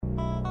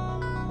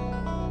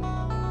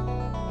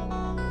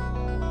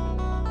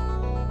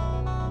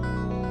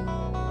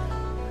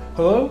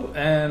Hello,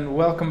 and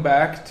welcome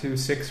back to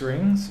Six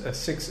Rings, a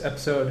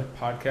 6-episode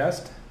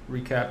podcast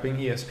recapping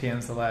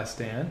ESPN's The Last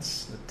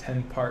Dance, a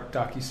 10-part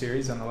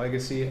docuseries on the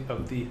legacy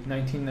of the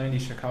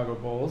 1990s Chicago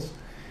Bulls.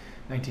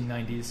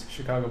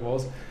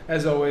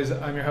 As always,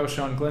 I'm your host,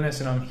 Sean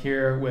Glynis, and I'm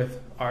here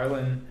with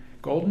Arlen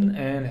Golden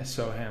and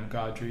Soham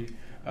Godry.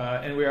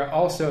 And we are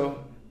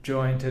also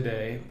joined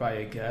today by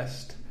a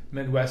guest,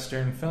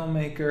 Midwestern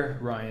filmmaker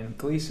Ryan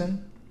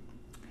Gleeson.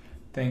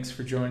 Thanks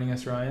for joining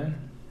us,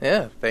 Ryan.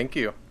 Yeah, thank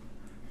you.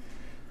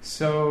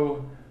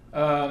 So,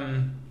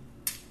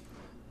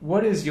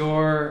 what is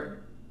your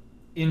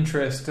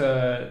interest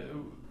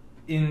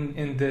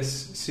in this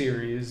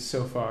series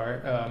so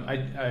far?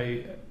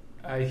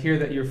 I hear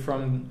that you're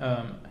from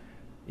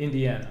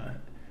Indiana.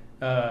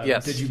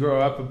 Yes. Did you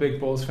grow up a big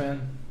Bulls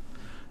fan?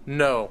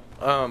 No.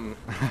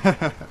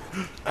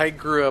 I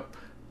grew up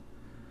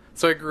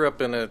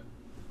in a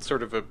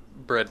sort of a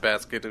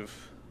breadbasket of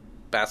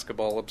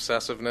basketball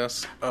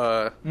obsessiveness.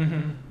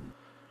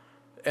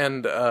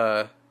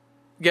 And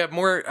yeah,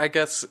 more, I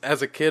guess,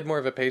 as a kid, more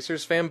of a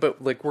Pacers fan,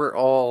 but, like, we're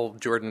all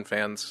Jordan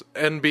fans.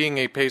 And being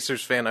a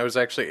Pacers fan, I was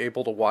actually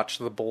able to watch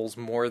the Bulls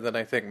more than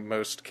I think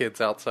most kids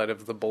outside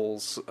of the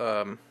Bulls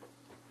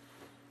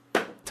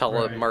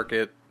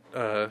telemarket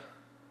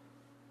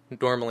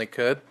normally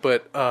could.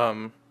 But,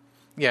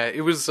 yeah,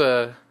 it was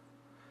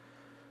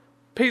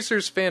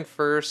Pacers fan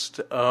first.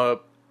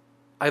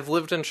 I've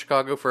lived in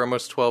Chicago for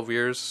almost 12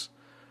 years,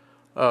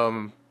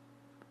 and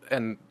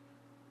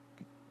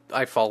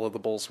I follow the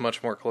Bulls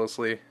much more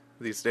closely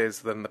these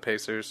days than the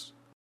Pacers.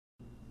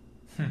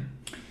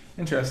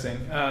 Interesting.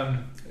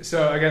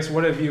 So I guess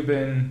what have you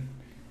been?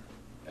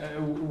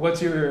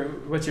 What's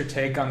your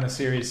take on the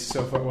series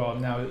so far? Well,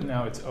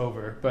 now it's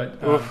over. But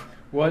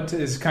what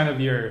is kind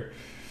of your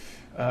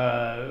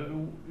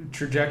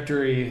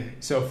trajectory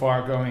so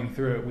far, going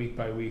through it week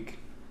by week?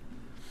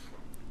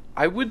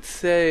 I would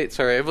say,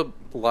 sorry, I have a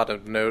lot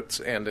of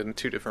notes and in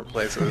two different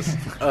places.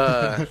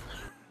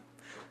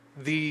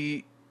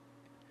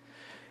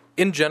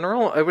 In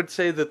general, I would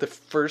say that the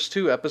first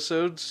two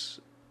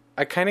episodes,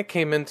 I kind of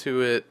came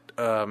into it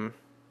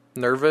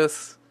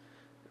nervous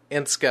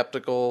and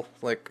skeptical.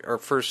 Like, our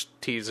first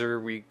teaser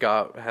we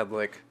got had,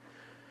 like,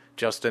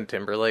 Justin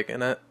Timberlake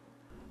in it.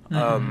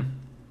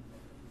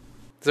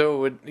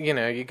 So,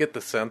 you get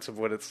the sense of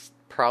what it's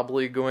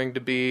probably going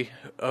to be.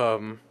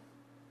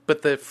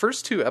 But the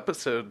first two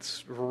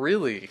episodes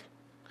really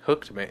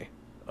hooked me.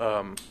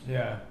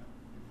 Yeah.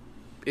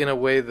 In a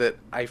way that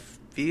I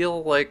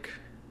feel like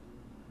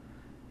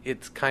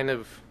it's kind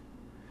of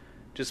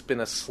just been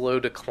a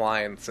slow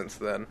decline since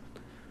then.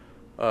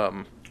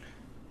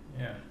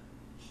 Yeah.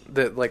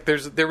 That, like,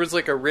 there was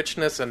like a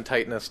richness and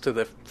tightness to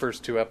the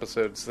first two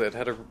episodes that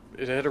had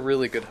a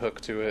really good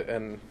hook to it,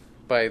 and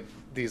by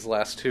these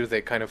last two,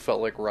 they kind of felt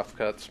like rough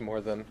cuts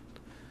more than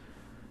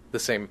the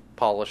same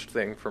polished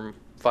thing from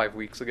 5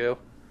 weeks ago.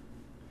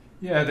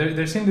 Yeah,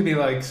 there seemed to be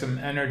like some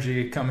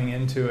energy coming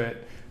into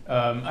it.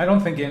 I don't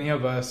think any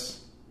of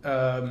us,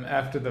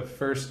 after the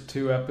first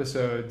two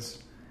episodes,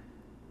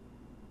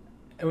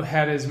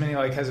 had as many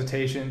like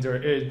hesitations,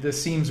 or the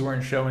seams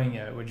weren't showing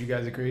yet. Would you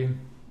guys agree?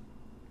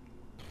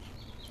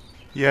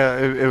 Yeah,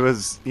 it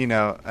was, and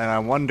I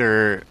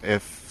wonder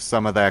if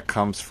some of that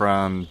comes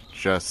from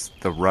just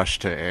the rush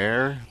to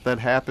air that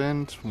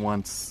happened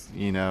once,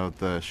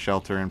 the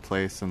shelter in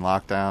place and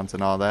lockdowns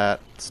and all that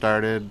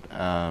started.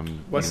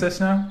 What's this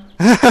now?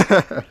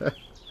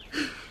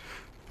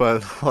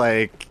 But,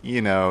 like,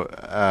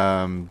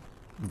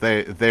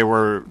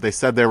 they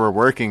said they were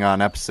working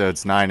on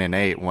episodes 9 and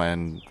 8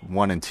 when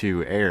 1 and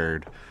 2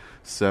 aired.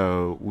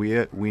 So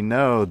we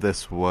know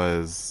this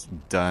was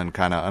done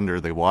kind of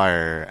under the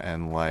wire,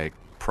 and, like,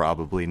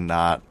 probably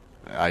not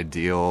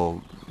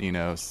ideal,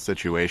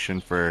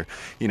 situation for,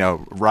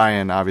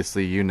 Ryan,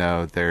 obviously,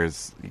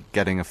 there's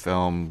getting a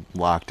film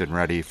locked and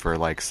ready for,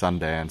 like,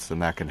 Sundance,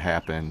 and that can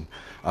happen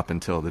up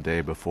until the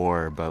day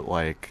before. But,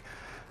 like,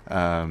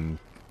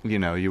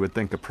 you would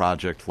think a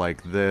project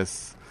like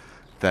this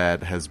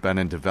that has been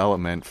in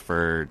development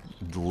for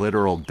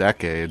literal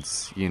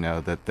decades,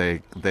 that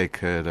they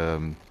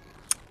could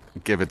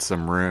give it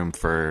some room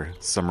for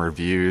some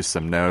reviews,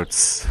 some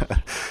notes,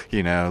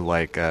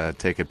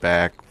 take it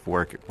back,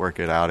 work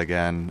it out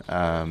again.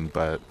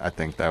 But I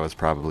think that was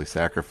probably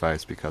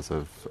sacrificed because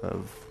of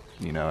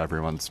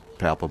everyone's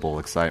palpable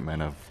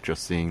excitement of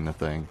just seeing the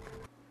thing.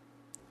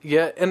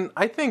 Yeah, and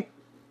I think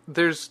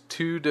there's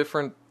two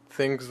different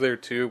things there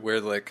too, where,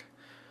 like,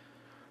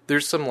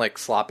 there's some, like,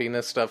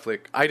 sloppiness stuff.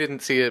 Like, I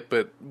didn't see it,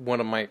 but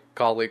one of my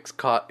colleagues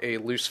caught a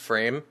loose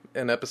frame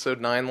in episode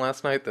 9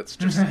 last night. That's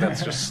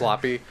just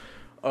sloppy.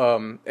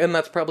 And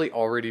that's probably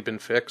already been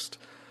fixed.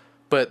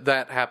 But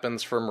that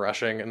happens from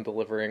rushing and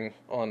delivering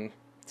on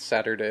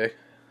Saturday.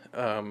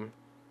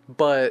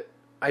 But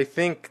I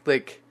think,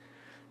 like,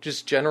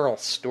 just general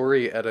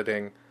story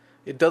editing,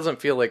 it doesn't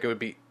feel like it would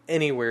be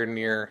anywhere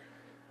near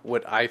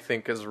what I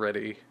think is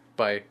ready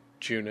by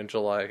June and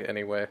July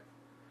anyway.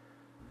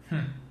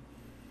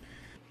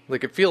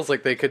 Like, it feels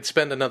like they could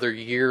spend another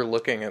year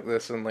looking at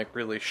this and, like,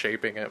 really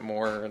shaping it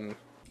more. And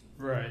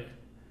Right.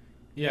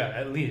 Yeah,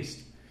 at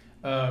least.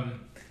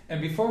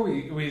 And before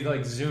we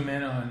like zoom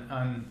in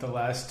on the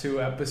last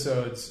two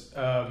episodes,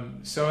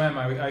 Soham,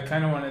 I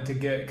kind of wanted to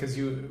get, because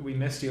we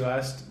missed you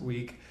last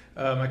week.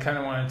 I kind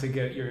of wanted to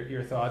get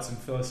your thoughts and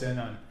fill us in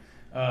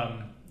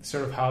on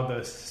sort of how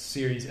the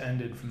series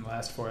ended from the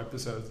last four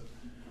episodes.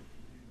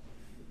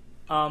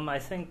 I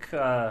think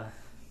I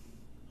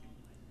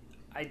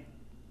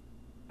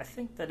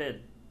think that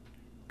it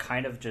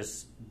kind of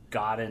just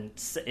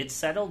it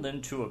settled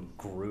into a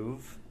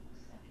groove.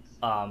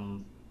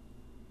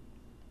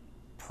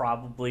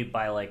 Probably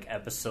by like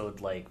episode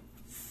like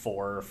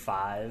 4 or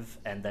 5,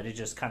 and then it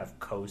just kind of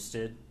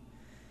coasted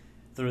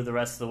through the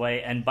rest of the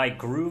way. And by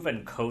groove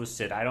and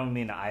coasted, I don't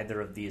mean either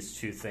of these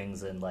two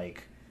things in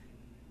like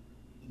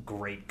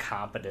great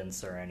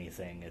competence or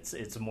anything.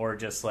 It's more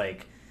just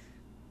like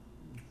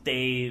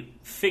they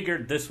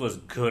figured this was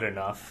good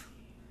enough,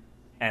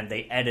 and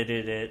they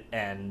edited it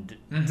and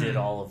did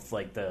all of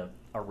like the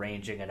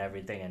arranging and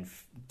everything, and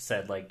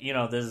said like,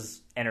 this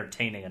is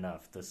entertaining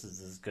enough. This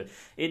is good.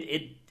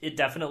 It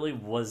definitely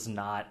was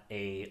not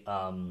a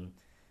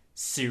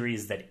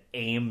series that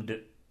aimed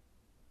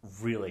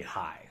really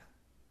high.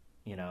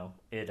 It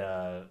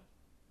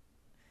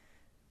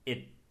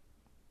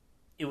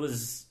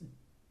was.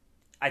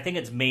 I think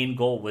its main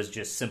goal was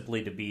just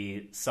simply to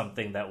be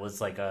something that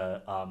was like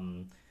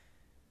an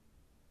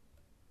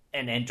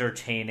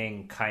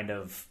entertaining kind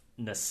of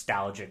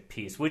nostalgic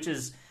piece, which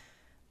is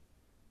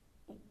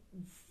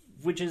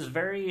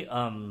very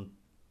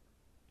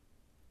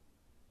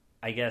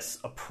I guess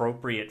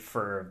appropriate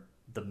for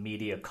the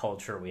media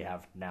culture we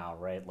have now,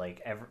 right?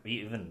 Like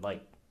even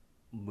like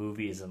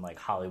movies and like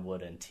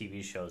Hollywood and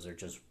TV shows are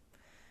just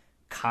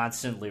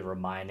constantly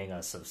reminding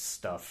us of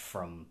stuff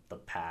from the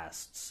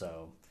past.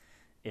 So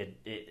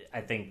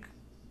I think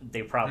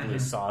they probably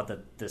saw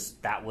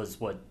that was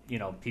what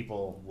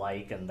people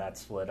like, and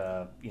that's what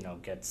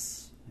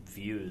gets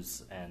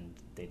views, and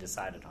they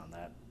decided on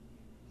that.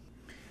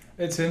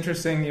 It's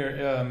interesting.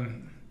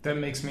 That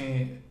makes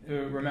me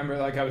remember.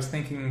 Like I was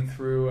thinking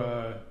through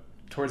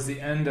towards the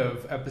end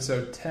of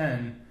episode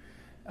 10,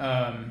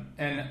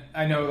 and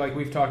I know like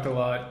we've talked a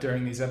lot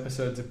during these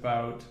episodes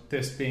about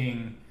this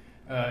being,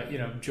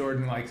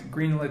 Jordan like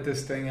greenlit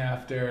this thing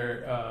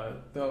after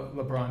the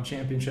LeBron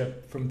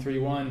championship from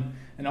 3-1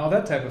 and all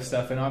that type of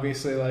stuff, and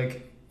obviously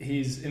like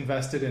he's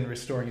invested in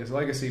restoring his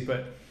legacy.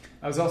 But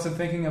I was also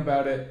thinking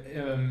about it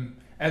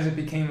as it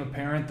became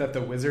apparent that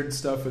the Wizard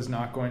stuff was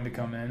not going to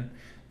come in,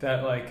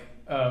 that like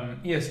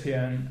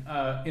ESPN,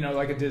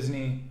 like a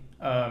Disney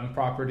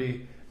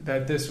property,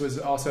 that this was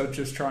also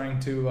just trying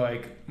to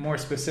like more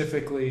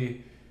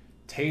specifically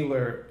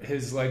tailor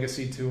his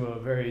legacy to a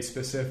very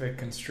specific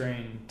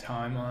constrained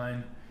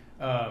timeline,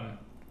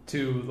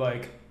 to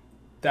like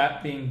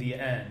that being the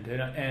end.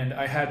 And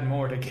I had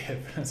more to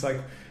give. It's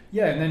like,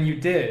 yeah, and then you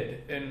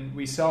did, and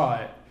we saw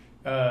it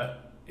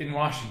in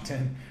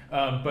Washington,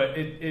 but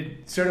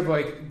it sort of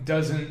like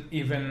doesn't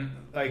even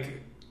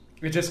like,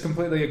 it just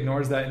completely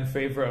ignores that in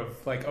favor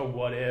of like a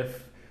what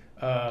if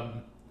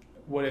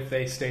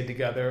they stayed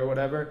together or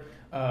whatever.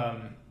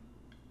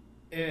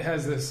 It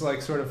has this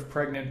like sort of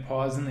pregnant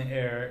pause in the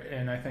air,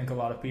 and I think a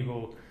lot of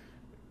people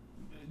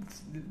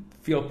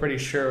feel pretty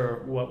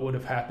sure what would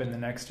have happened the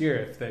next year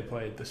if they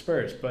played the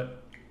Spurs.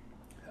 But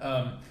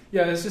I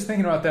was just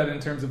thinking about that in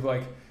terms of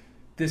like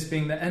this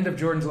being the end of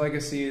Jordan's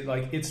legacy.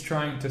 Like it's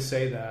trying to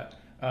say that,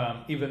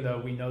 even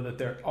though we know that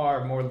there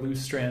are more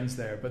loose strands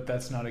there, but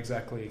that's not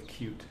exactly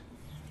cute.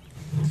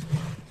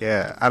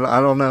 Yeah, I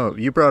don't know.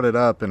 You brought it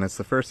up, and it's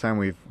the first time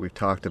we've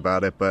talked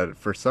about it. But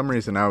for some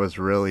reason, I was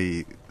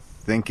really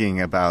thinking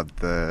about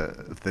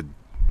the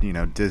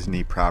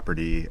Disney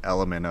property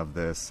element of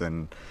this,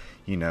 and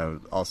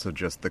also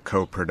just the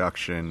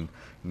co-production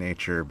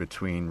nature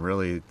between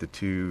really the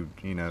two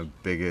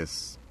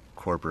biggest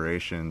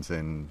corporations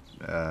in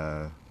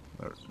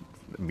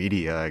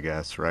media, I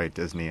guess, right?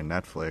 Disney and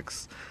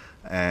Netflix,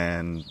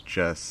 and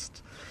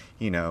just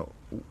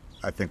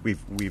I think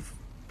we've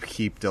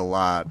heaped a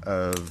lot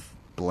of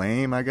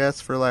blame, I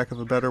guess, for lack of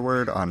a better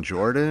word, on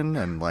Jordan,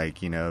 and like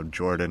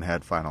Jordan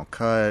had final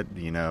cut,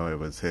 it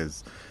was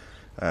his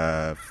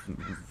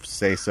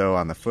say so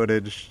on the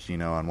footage,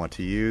 on what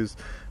to use,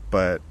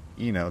 but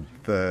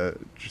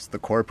the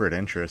corporate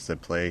interests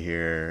at play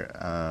here,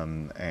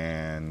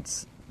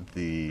 and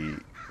the,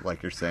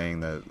 like you're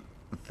saying, the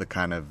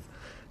kind of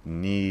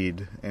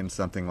need in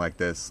something like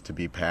this to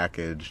be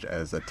packaged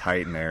as a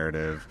tight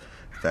narrative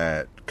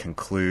that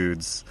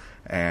concludes,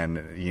 and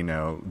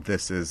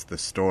this is the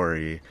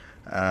story,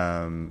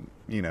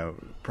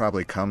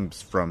 probably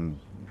comes from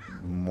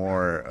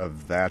more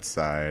of that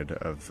side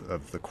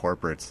of the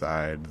corporate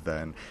side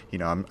than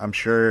I'm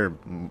sure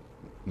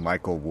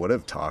Michael would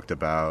have talked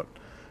about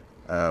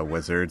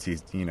Wizards.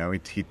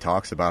 He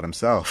talks about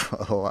himself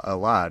a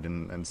lot,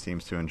 and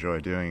seems to enjoy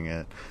doing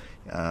it,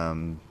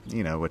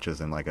 which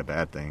isn't like a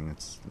bad thing.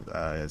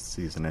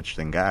 He's an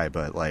interesting guy,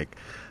 but like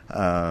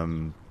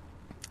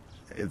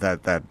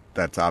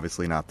that's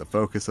obviously not the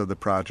focus of the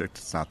project.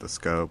 It's not the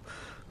scope.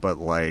 But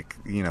like,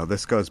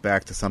 this goes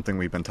back to something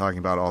we've been talking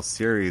about all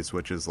series,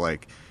 which is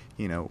like,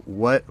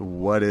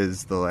 what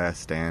is The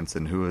Last Dance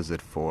and who is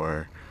it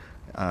for?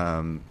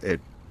 It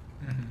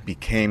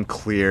became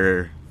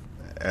clear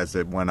as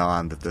it went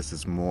on that this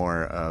is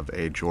more of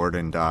a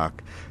Jordan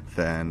doc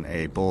than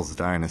a Bulls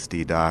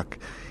dynasty doc.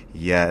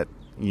 Yet,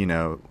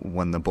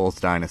 when the Bulls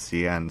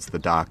dynasty ends, the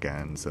doc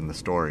ends and the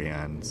story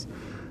ends.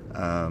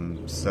 I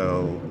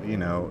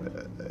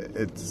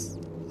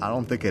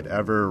don't think it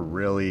ever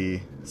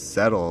really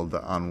settled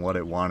on what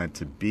it wanted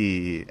to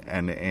be,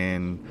 and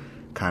in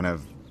kind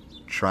of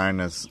trying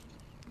to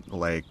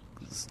like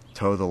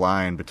toe the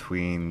line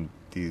between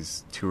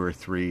these two or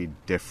three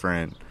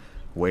different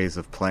ways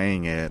of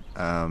playing it,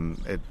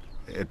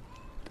 it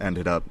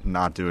ended up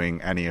not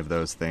doing any of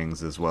those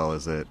things as well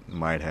as it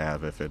might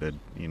have if it had,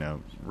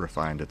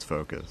 refined its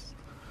focus.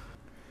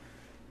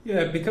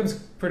 Yeah, it becomes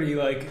pretty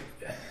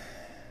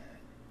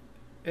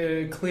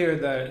clear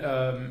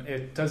that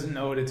it doesn't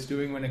know what it's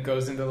doing when it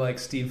goes into like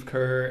Steve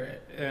Kerr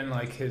and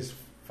like his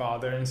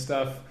father and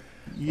stuff.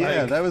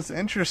 Yeah, that was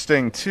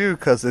interesting too,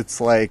 because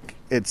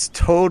it's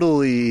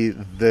totally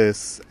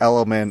this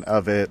element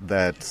of it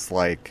that's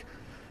like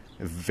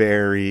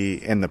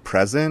very in the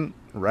present,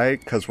 right?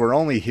 Because we're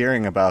only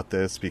hearing about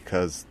this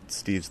because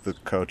Steve's the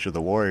coach of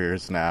the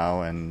Warriors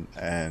now, and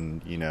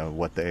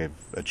what they've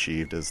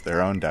achieved is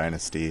their own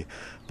dynasty.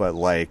 But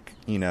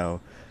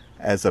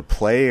as a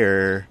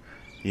player,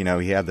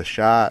 he had the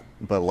shot,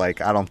 but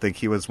I don't think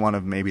he was one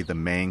of maybe the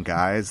main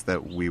guys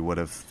that we would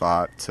have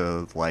thought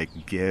to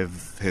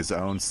give his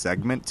own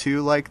segment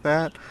to like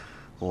that.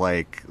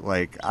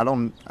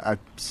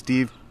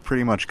 Steve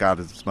pretty much got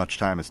as much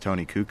time as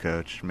Tony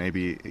Kukoc.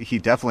 Maybe he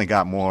definitely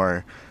got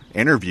more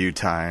interview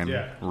time,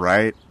 yeah.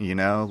 Right?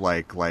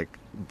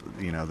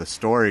 The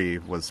story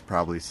was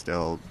probably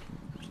still,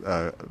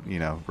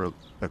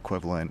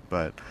 equivalent,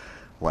 but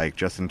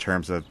just in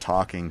terms of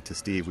talking to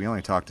Steve, we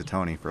only talked to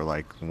Tony for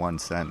one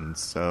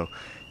sentence. So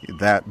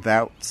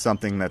that's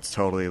something that's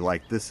totally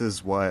this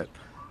is what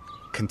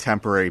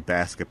contemporary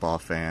basketball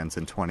fans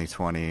in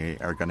 2020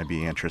 are going to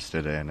be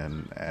interested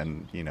in,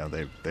 and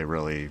they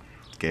really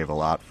gave a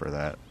lot for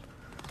that.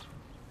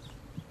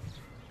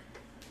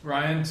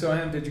 Ryan,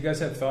 Soham, did you guys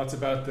have thoughts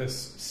about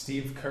this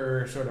Steve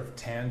Kerr sort of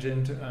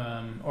tangent,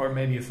 or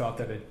maybe you thought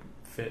that it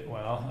fit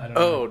well? I don't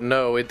know. Oh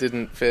no, it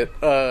didn't fit.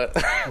 Yeah,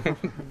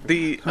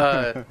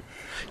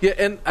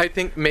 and I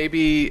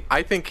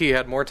think he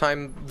had more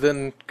time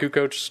than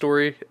Kukoc's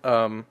story.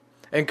 And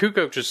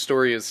Kukoc's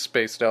story is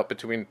spaced out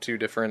between two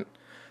different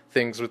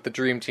things with the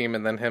Dream Team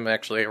and then him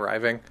actually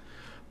arriving.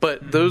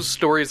 But those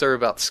stories are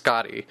about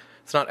Scotty.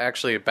 It's not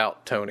actually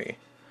about Tony.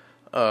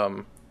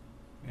 Yeah.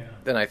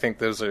 And I think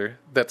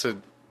that's a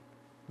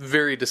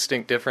very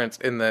distinct difference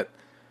in that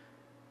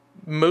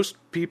most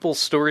people's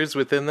stories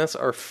within this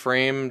are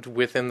framed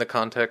within the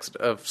context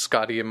of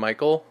Scotty and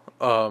Michael.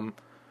 And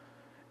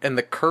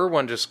the Kerr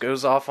one just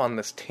goes off on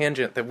this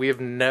tangent that we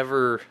have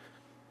never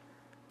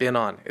been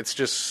on. It's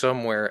just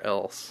somewhere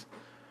else.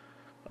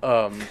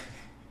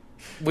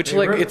 Which,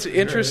 it's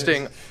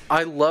interesting.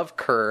 I love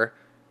Kerr,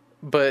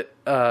 but,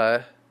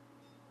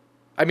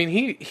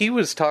 he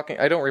was talking,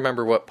 I don't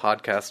remember what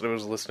podcast I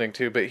was listening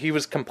to, but he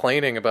was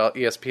complaining about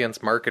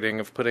ESPN's marketing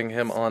of putting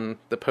him on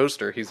the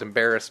poster. He's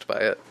embarrassed by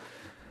it.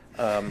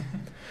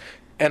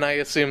 And I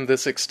assume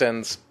this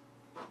extends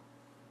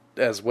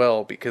as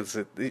well, because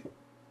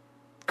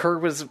Kerr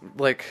was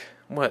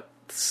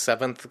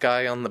seventh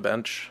guy on the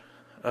bench.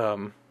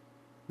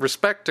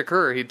 Respect to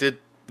Kerr, he did,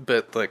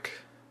 but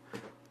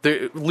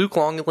Luke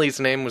Longley's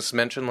name was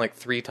mentioned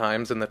 3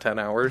 times in the 10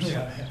 hours.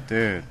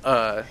 Dude.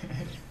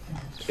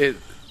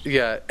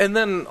 And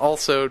then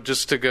also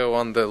just to go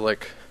on the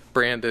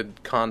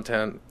branded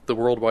content, the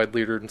worldwide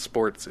leader in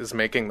sports is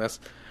making this.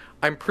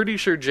 I'm pretty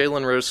sure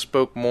Jalen Rose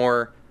spoke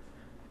more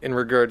in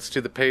regards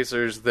to the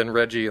Pacers than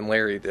Reggie and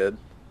Larry did.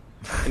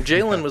 And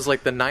Jalen was the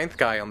 9th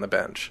guy on the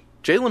bench.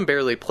 Jalen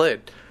barely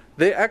played.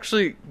 They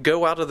actually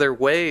go out of their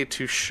way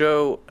to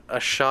show a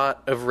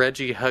shot of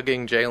Reggie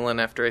hugging Jalen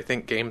after, I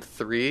think, Game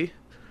 3.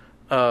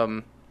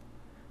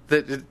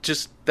 It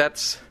just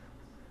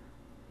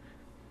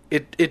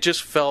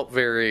felt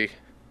very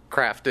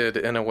crafted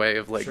in a way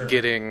of Sure.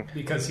 Getting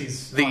because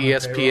he's the on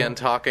ESPN payroll.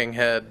 talking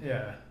head.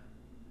 Yeah,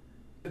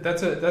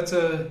 that's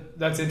an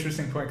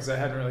interesting point, because I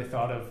hadn't really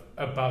thought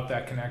about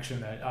that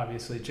connection. That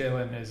obviously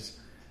Jalen is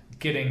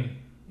getting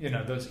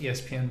those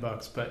ESPN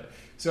bucks. But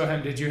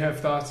Soham, did you have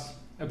thoughts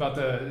about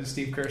the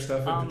Steve Kerr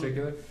stuff in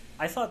particular?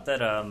 I thought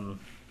that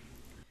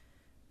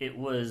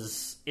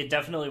it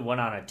definitely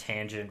went on a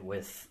tangent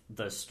with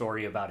the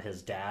story about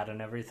his dad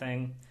and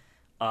everything.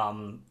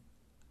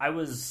 I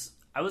was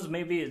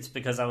maybe it's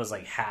because I was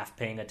half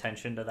paying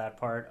attention to that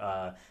part.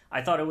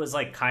 I thought it was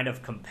kind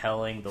of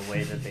compelling the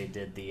way that they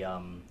did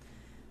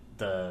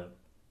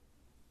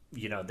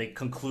they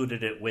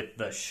concluded it with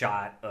the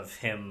shot of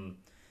him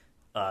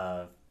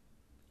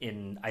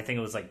in, I think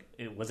it was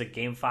was it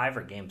Game 5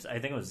 or Game? I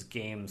think it was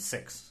Game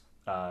 6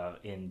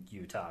 in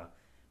Utah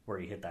where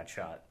he hit that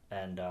shot,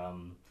 and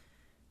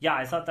Yeah,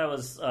 I thought that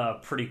was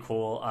pretty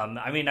cool.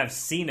 I mean, I've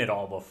seen it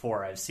all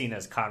before. I've seen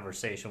his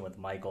conversation with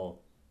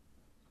Michael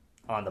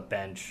on the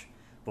bench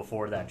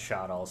before that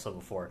shot also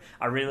before.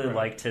 I really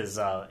liked his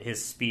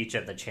speech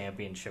at the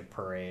championship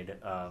parade.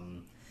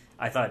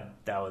 I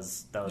thought that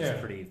was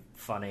pretty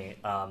funny.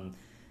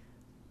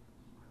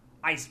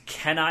 I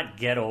cannot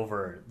get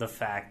over the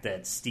fact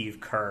that Steve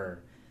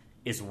Kerr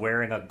is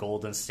wearing a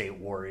Golden State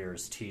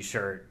Warriors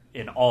t-shirt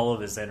in all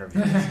of his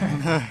interviews.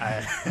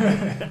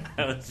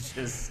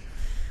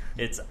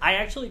 I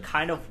actually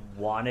kind of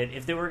wanted,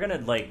 if they were going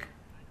to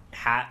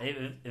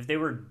if they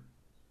were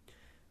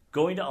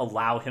going to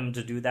allow him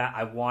to do that,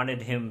 I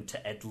wanted him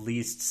to at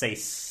least say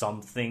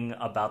something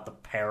about the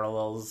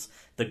parallels,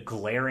 the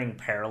glaring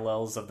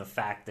parallels of the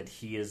fact that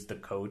he is the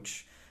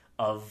coach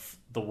of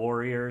the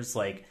Warriors.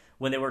 Like,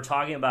 when they were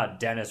talking about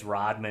Dennis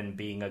Rodman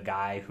being a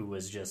guy who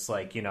was just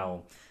like,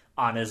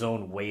 on his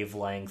own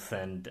wavelength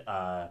and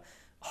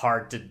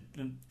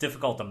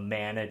difficult to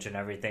manage and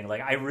everything.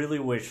 Like, I really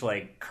wish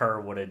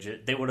Kerr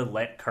they would have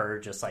let Kerr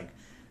just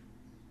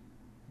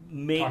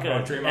make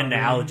an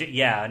analogy,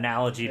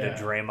 to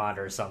Draymond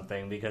or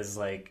something, because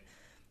the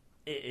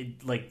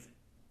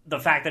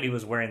fact that he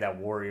was wearing that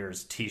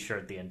Warriors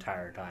t-shirt the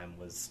entire time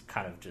was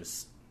kind of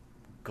just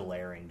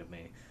glaring to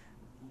me.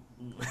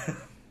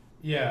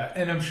 Yeah,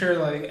 and I'm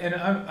sure and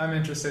I'm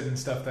interested in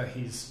stuff that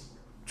he's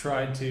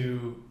tried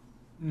to,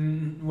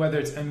 whether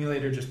it's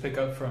emulate or just pick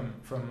up from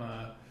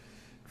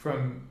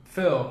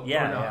Phil or not.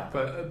 Yeah.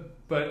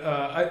 But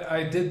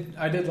I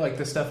did like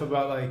the stuff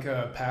about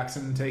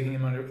Paxson taking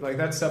him under,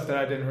 that's stuff that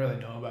I didn't really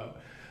know about.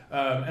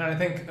 And I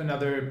think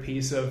another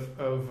piece of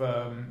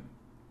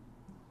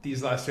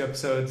these last two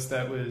episodes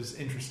that was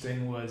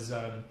interesting was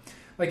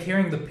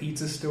hearing the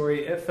pizza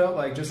story. It felt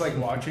like just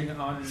watching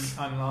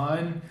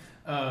online.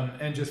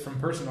 And just from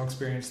personal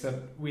experience that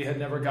we had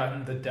never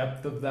gotten the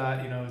depth of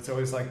that. It's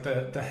always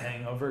the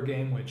hangover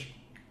game, which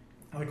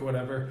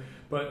whatever.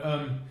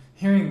 But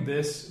hearing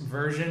this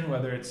version,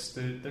 whether it's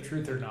the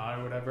truth or not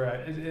or whatever,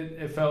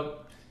 it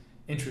felt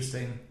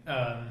interesting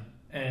and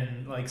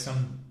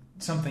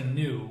something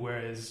new.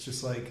 Whereas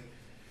just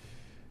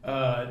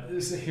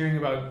hearing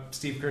about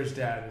Steve Kerr's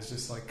dad is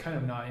just kind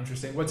of not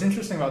interesting. What's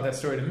interesting about that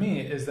story to me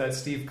is that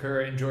Steve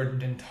Kerr and Jordan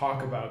didn't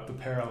talk about the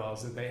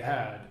parallels that they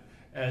had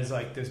as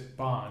this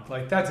bond.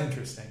 That's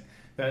interesting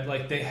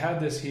that they had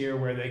this here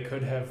where they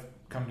could have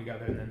come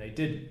together and then they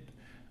didn't.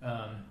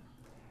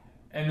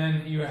 And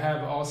then you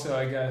have also,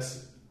 I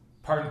guess,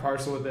 part and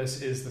parcel with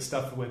this is the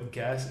stuff with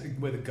Gus.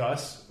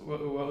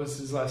 What was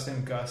his last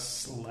name?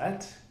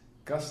 Guslet,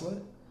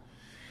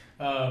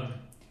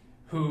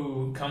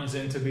 who comes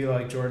in to be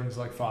Jordan's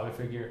father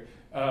figure.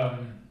 Yeah,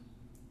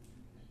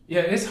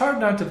 it's hard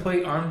not to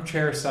play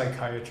armchair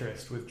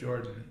psychiatrist with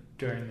Jordan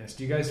during this.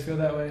 Do you guys feel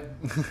that way?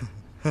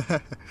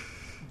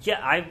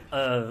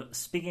 Yeah,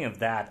 speaking of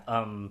that,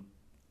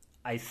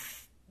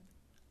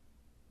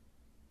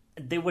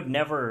 they would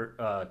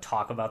never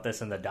talk about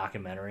this in the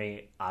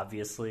documentary,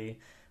 obviously,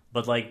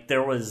 but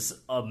there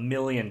was a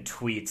million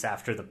tweets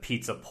after the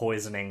pizza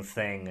poisoning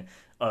thing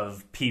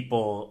of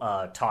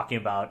people talking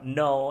about,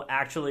 no,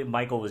 actually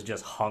Michael was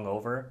just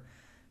hungover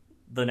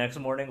the next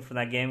morning for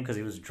that game because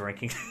he was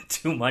drinking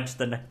too much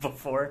the night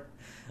before.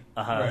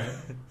 Right.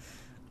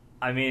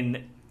 I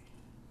mean,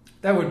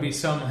 that would be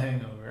some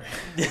hangover.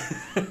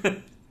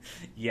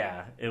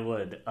 Yeah, it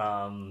would.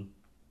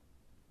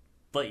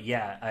 But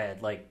yeah, I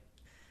had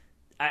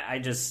I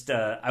just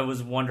I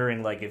was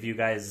wondering if you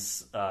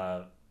guys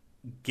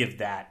give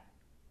that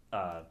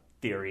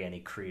theory any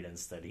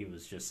credence that he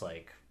was just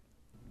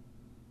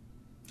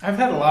I've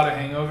had a lot of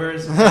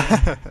hangovers.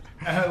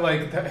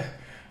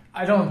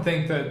 I don't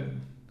think that.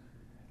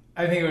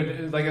 I think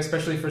it would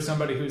especially for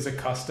somebody who's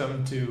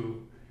accustomed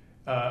to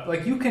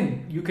you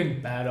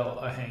can battle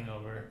a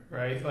hangover,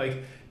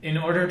 right? In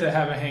order to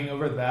have a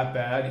hangover that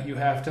bad, you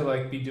have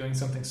to be doing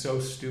something so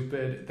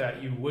stupid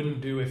that you wouldn't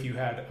do if you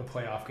had a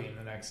playoff game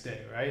the next day,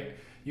 right?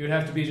 You would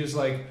have to be just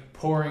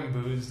pouring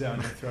booze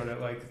down your throat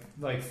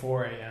at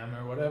 4 a.m.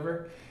 or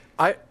whatever.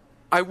 I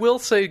will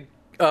say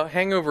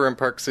hangover in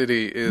Park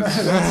City is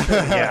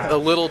a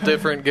little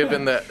different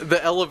given that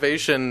the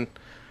elevation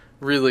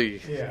really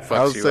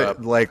fucks you up.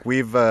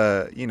 We've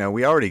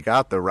we already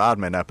got the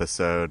Rodman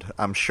episode.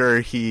 I'm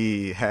sure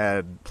he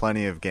had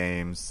plenty of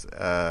games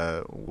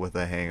with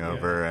a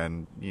hangover,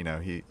 and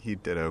he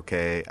did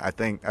okay. I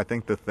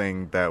think the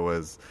thing that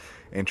was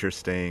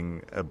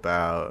interesting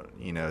about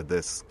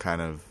this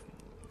kind of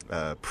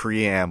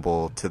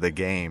preamble to the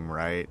game,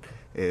 right,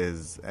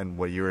 is, and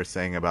what you were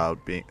saying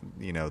about being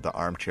the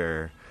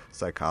armchair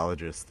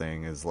psychologist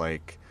thing is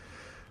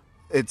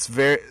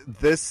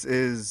this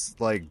is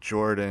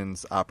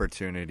Jordan's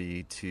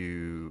opportunity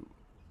to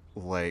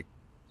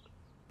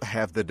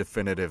have the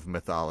definitive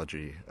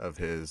mythology of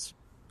his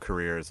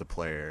career as a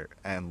player,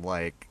 and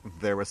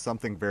there was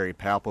something very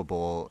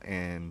palpable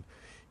in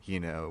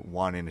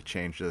wanting to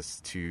change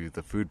this to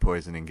the food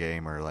poisoning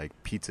game or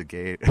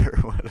Pizzagate or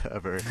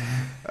whatever.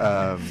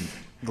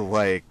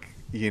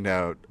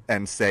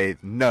 and say,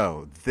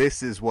 no,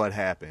 this is what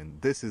happened.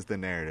 This is the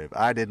narrative.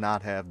 I did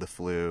not have the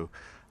flu.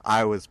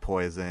 I was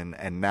poisoned,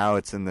 and now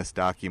it's in this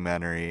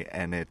documentary,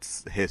 and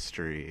it's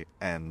history,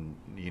 and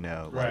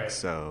Right.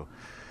 so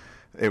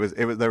it was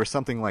there was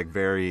something like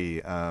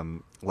very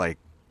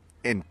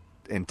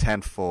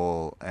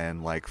intentful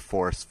and like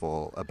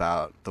forceful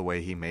about the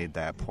way he made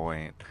that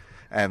point,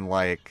 and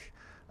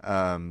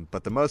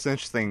but the most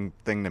interesting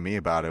thing to me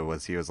about it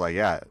was he was like,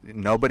 yeah,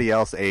 nobody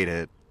else ate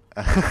it.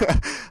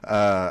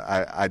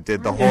 I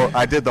did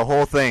the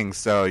whole thing,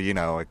 so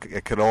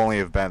it could only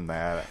have been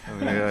that.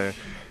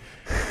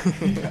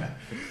 Yeah.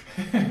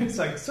 It's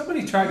like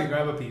somebody tried to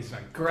grab a piece and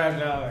I grabbed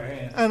it out of their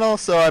hand. And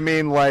also, I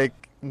mean,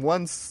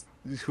 once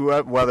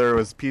whether it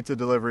was pizza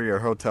delivery or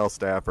hotel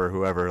staff or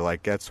whoever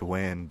gets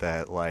wind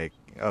that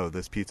oh,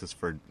 this pizza's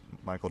for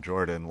Michael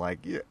Jordan,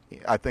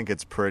 I think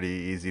it's pretty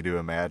easy to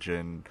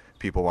imagine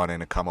people wanting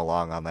to come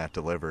along on that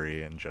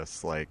delivery and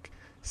just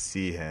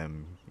see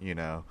him,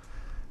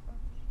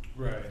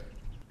 Right.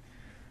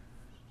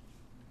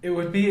 It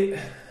would be,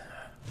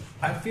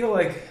 I feel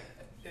like,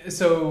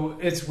 so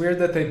it's weird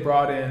that they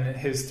brought in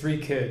his 3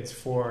 kids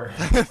for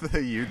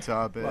the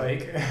Utah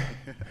bit,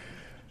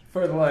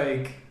 for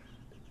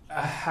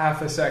a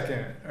half a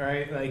second,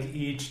 right?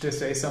 Each to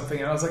say something,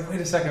 and I was like, wait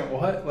a second,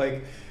 what?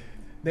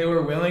 They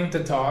were willing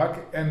to talk,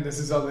 and this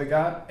is all they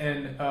got,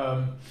 and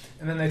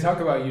then they talk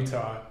about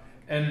Utah,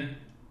 and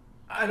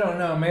I don't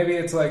know, maybe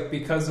it's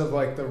because of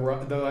the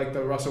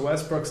Russell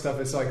Westbrook stuff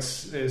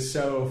is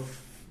so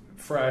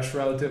fresh,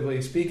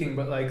 relatively speaking,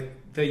 but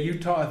the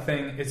Utah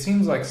thing, it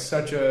seems like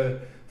such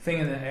a thing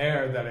in the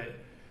air that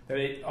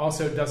it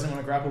also doesn't want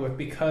to grapple with,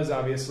 because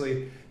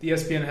obviously the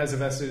ESPN has a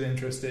vested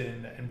interest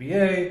in the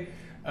NBA,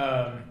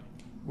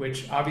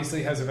 which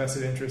obviously has a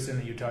vested interest in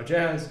the Utah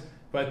Jazz,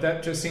 but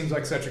that just seems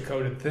like such a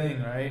coded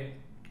thing, right?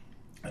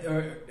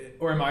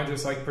 Or am I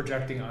just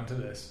projecting onto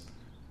this?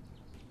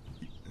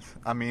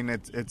 I mean,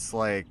 it's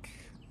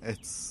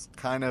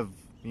kind of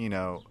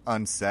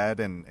unsaid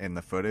in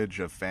the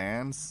footage of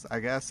fans, I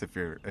guess, if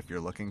you're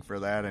looking for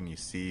that and you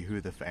see who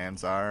the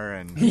fans are,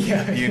 and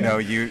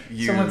you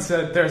someone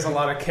said there's a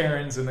lot of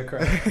Karens in the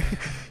crowd.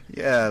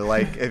 Yeah,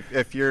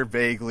 if you're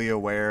vaguely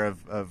aware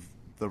of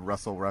the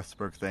Russell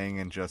Westbrook thing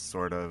and just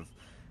sort of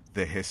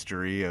the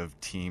history of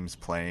teams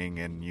playing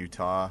in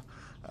Utah,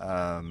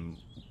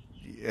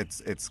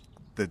 it's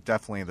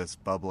definitely this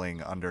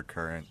bubbling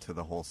undercurrent to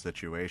the whole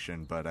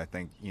situation. But I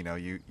think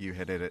you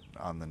hit it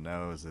on the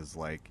nose, is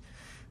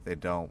they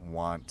don't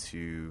want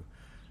to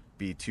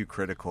be too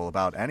critical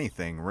about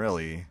anything,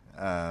 really.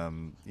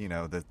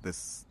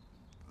 This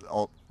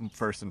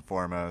first and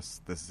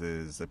foremost, this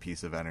is a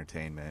piece of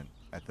entertainment,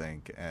 I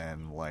think,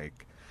 and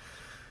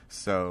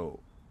so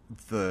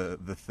the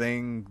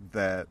thing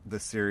that the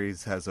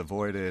series has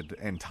avoided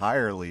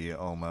entirely,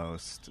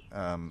 almost,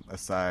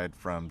 aside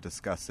from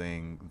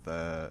discussing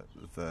the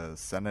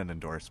Senate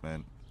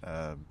endorsement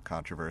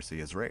controversy,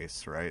 is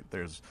race. Right?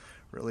 There's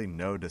really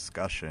no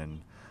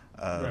discussion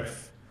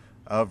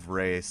of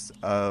race,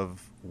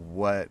 of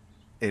what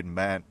it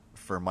meant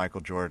for Michael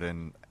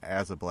Jordan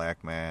as a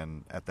black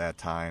man at that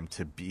time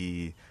to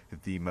be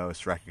the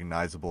most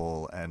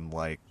recognizable and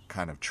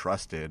kind of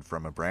trusted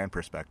from a brand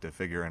perspective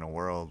figure in a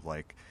world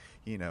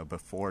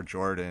before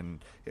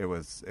Jordan, it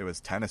was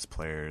tennis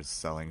players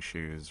selling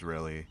shoes,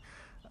 really,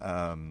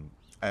 and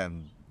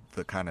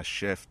the kind of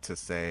shift to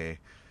say,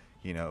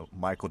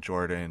 Michael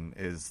Jordan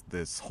is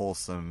this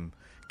wholesome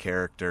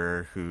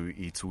character who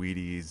eats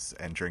Wheaties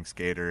and drinks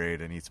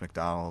Gatorade and eats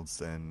McDonald's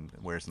and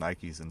wears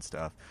Nikes and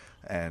stuff,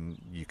 and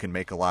you can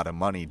make a lot of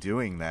money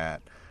doing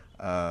that.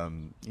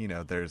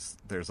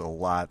 There's a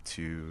lot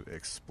to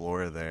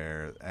explore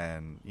there,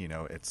 and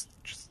it's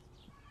just,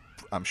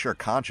 I'm sure,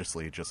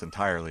 consciously just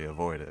entirely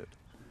avoided.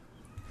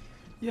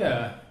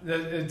 Yeah,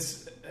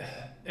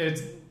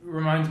 it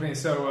reminds me.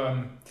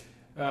 So,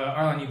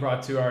 Arlen, you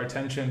brought to our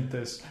attention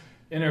this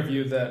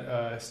interview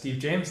that Steve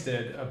James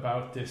did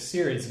about this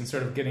series and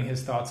sort of getting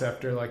his thoughts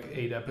after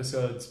 8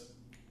 episodes,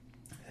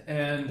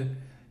 and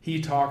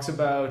he talks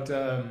about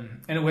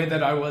in a way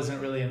that I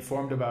wasn't really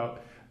informed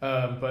about,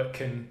 but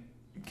can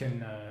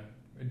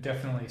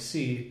definitely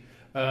see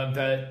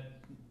that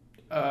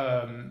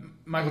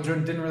Michael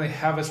Jordan didn't really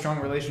have a strong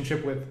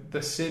relationship with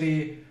the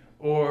city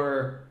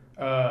or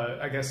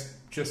I guess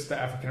just the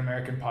African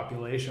American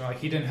population.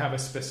 He didn't have a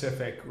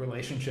specific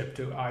relationship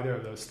to either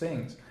of those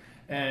things.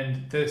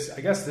 And this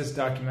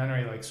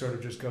documentary sort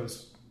of just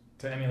goes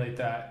to emulate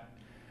that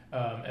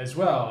as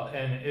well.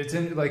 And it's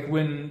in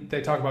when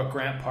they talk about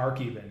Grant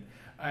Park, even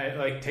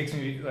takes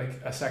me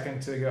a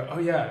second to go, oh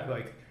yeah,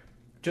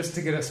 just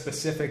to get a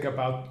specific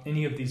about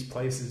any of these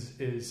places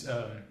is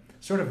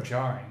sort of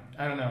jarring.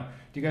 I don't know.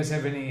 Do you guys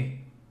have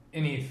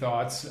any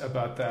thoughts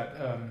about that?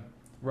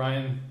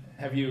 Ryan,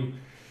 have you?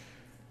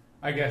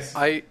 I guess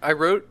I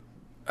wrote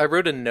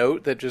a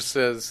note that just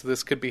says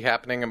this could be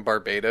happening in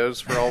Barbados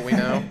for all we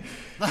know.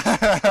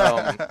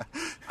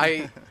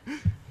 I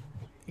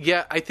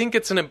think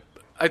it's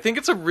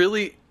a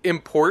really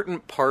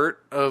important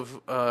part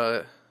of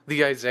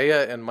the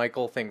Isaiah and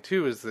Michael thing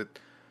too, is that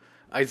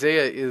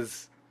Isaiah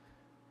is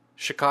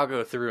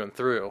Chicago through and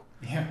through.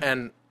 Yeah.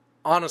 And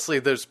honestly,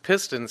 those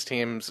Pistons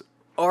teams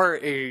are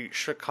a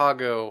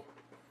Chicago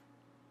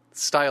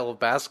style of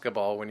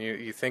basketball when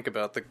you think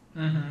about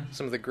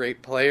some of the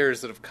great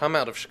players that have come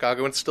out of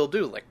Chicago and still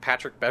do, like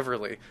Patrick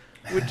Beverley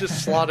would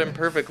just slot him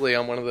perfectly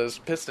on one of those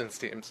Pistons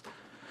teams.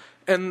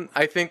 And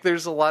I think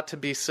there's a lot to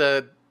be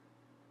said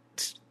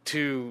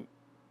to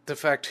the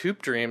fact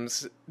Hoop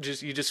Dreams,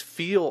 you just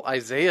feel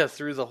Isaiah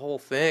through the whole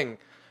thing,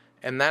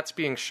 and that's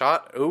being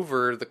shot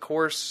over the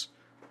course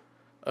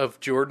of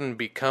Jordan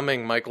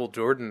becoming Michael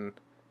Jordan.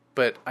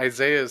 But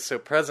Isaiah is so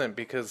present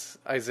because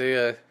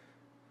Isaiah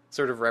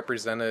sort of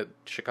represented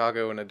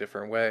Chicago in a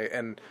different way,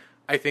 and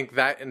I think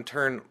that in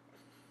turn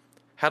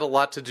had a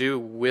lot to do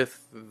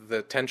with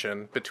the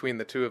tension between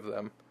the two of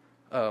them.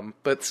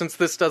 But since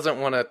this doesn't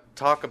want to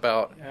talk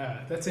about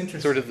that's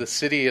interesting. Sort of the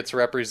city it's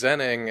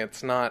representing,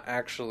 it's not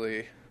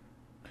actually...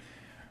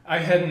 I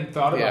hadn't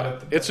thought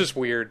about it. It's just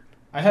weird.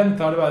 I hadn't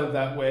thought about it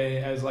that way,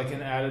 as like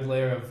an added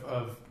layer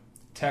of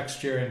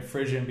texture and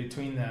frisson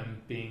between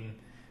them, being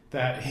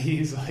that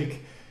he's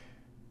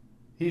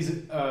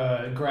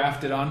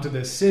grafted onto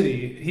this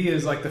city. He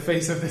is like the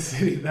face of the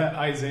city that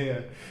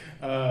Isaiah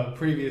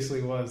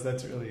previously was.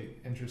 That's really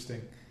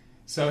interesting.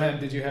 Sohan,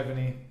 did you have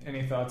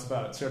any thoughts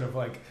about sort of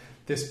like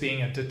this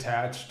being a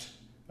detached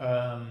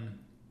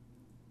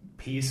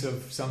piece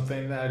of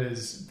something that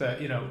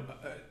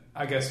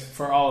I guess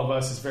for all of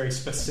us is very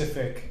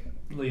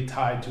specifically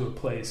tied to a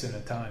place and a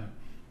time?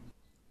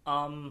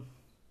 I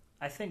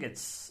think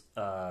it's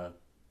I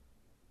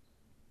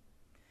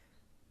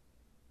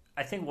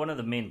think one of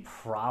the main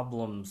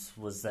problems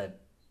was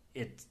that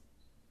it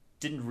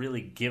didn't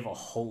really give a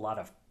whole lot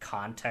of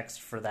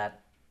context for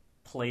that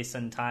place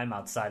and time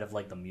outside of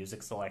like the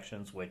music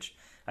selections, which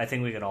I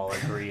think we can all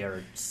agree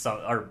are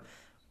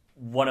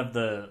one of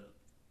the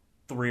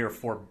 3 or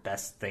 4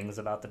 best things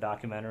about the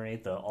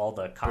documentary. All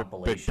the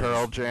compilations. Big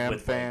Pearl Jam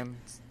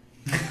fans.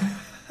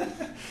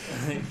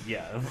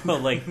 Yeah, well,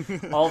 like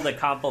all the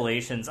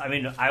compilations. I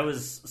mean, I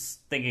was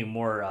thinking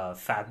more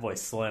Fatboy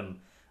Slim,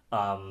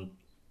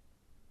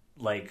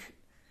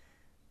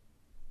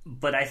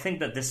 but I think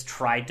that this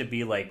tried to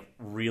be like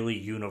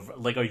really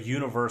like a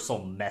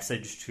universal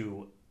message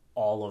to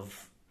all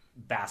of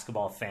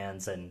basketball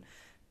fans, and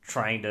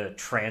trying to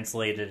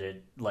translate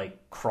it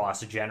like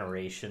cross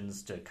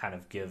generations to kind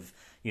of give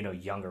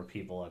younger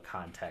people a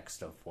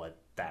context of what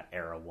that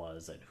era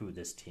was and who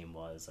this team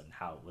was and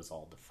how it was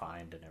all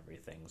defined and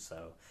everything.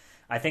 So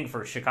I think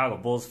for Chicago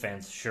Bulls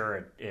fans,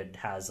 sure, it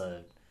has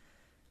a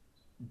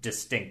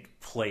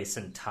distinct place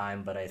and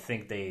time, but I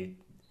think the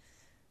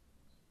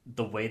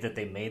way that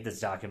they made this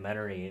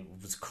documentary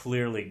was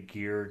clearly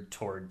geared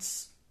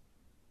towards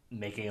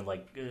making it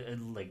like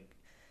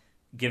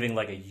giving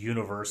like a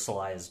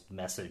universalized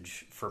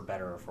message, for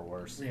better or for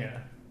worse.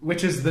 Yeah,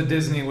 which is the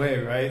Disney way,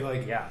 right?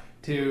 Like, yeah,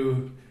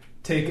 to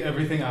take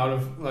everything out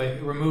of,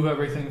 like, remove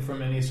everything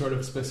from any sort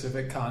of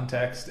specific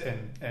context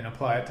and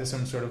apply it to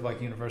some sort of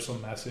like universal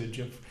message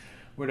of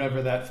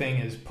whatever that thing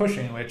is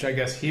pushing, which I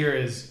guess here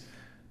is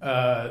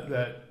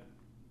that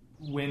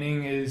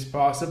winning is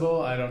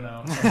possible. I don't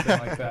know, something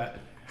like that.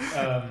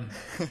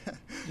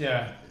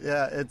 Yeah,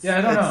 it's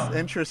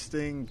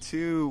interesting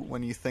too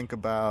when you think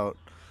about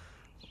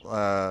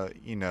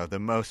the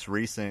most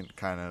recent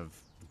kind of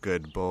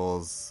good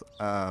Bulls,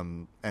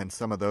 and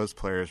some of those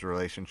players'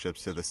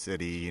 relationships to the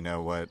city.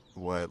 What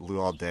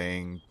Luol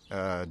Deng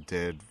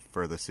did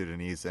for the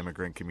Sudanese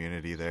immigrant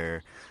community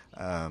there,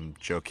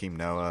 Joakim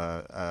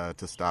Noah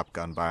to stop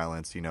gun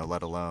violence,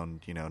 let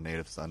alone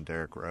native son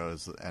Derrick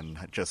Rose, and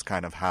just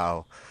kind of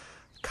how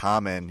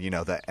common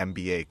the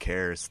NBA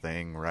cares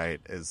thing,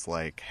 right, is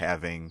like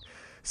having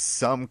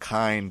some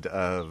kind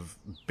of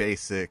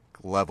basic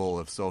level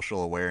of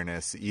social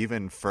awareness,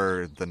 even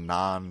for the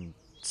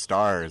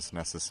non-stars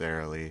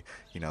necessarily.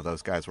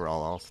 Those guys were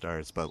all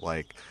all-stars, but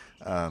like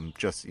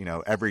just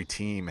every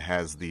team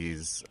has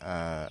these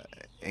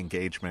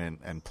engagement,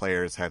 and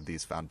players have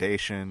these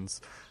foundations,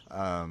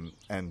 and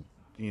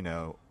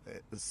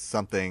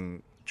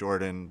something.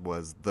 Jordan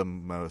was the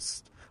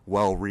most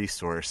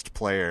well-resourced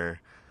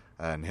player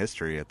in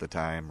history at the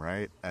time,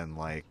 right? And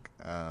like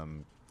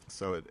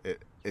so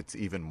it's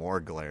even more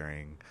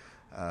glaring,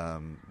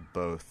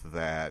 both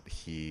that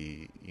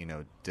he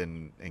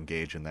didn't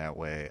engage in that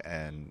way,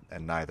 and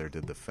neither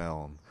did the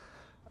film.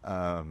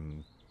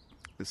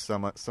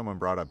 Someone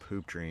brought up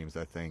Hoop Dreams.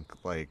 I think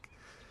like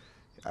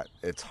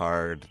it's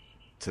hard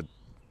to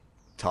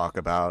talk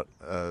about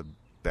a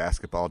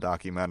basketball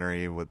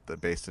documentary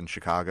based in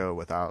Chicago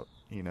without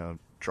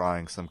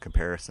drawing some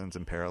comparisons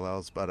and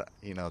parallels. But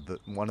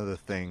one of the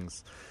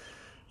things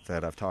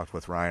that I've talked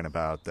with Ryan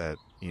about, that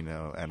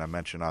and I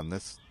mentioned on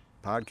this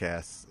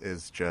podcast,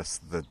 is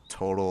just the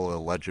total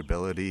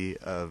illegibility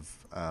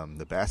of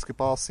the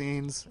basketball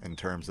scenes in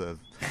terms of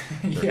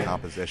their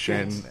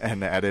composition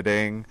and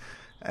editing,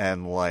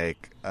 and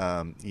like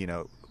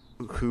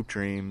Hoop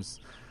Dreams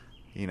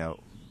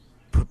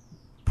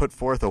put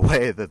forth a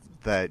way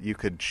that you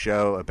could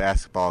show a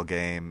basketball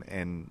game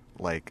in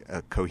like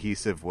a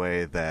cohesive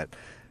way that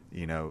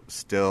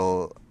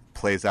still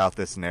plays out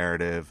this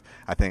narrative.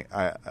 I think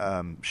I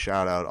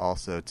shout out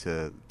also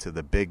to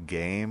the Big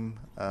Game,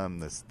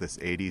 this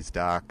 80s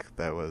doc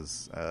that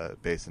was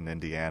based in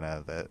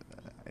Indiana, that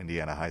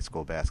Indiana high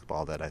school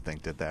basketball, that I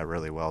think did that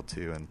really well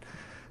too, and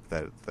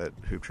that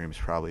Hoop Dreams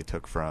probably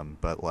took from.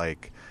 But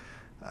like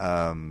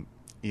the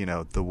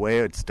way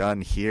it's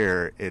done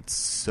here, it's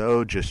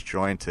so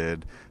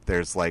disjointed.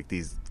 There's like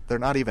they're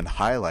not even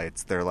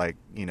highlights, they're like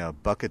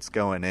buckets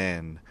going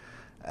in.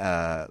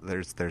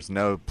 There's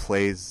no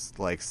plays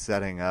like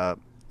setting up,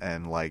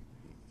 and like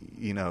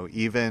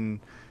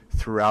even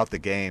throughout the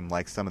game,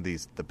 like some of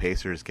the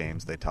Pacers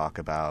games they talk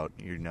about,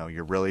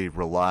 you're really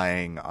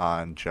relying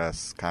on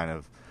just kind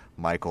of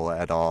Michael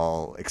et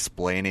al.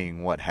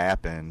 Explaining what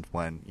happened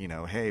when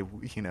hey,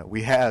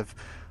 we have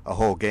a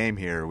whole game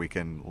here we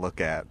can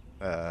look at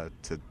to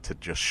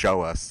just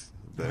show us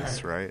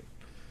this, right?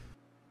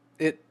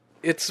 It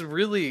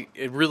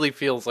really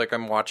feels like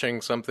I'm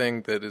watching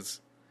something that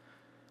is.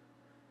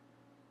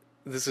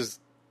 This is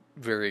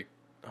very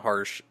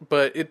harsh,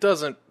 but it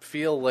doesn't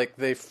feel like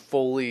they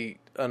fully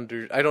I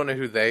don't know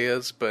who they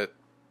is, but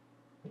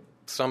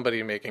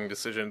somebody making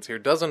decisions here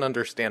doesn't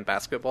understand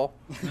basketball.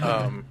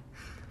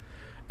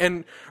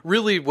 And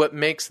really what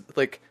makes,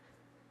 like,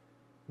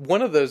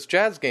 one of those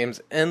Jazz games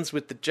ends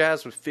with the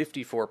Jazz with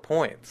 54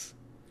 points.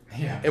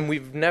 Yeah. And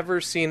we've never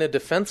seen a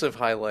defensive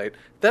highlight.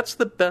 That's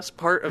the best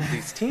part of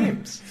these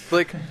teams.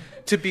 Like,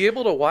 to be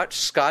able to watch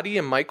Scotty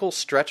and Michael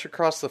stretch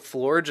across the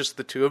floor, just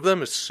the two of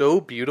them, is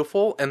so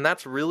beautiful, and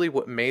that's really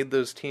what made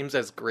those teams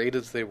as great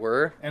as they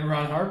were. And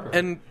Ron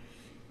Harper.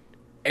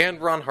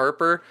 And Ron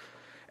Harper.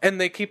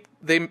 And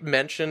they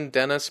mention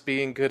Dennis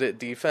being good at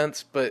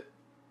defense, but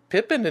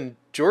Pippen and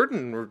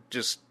Jordan were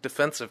just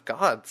defensive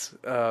gods.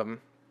 And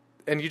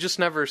you just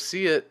never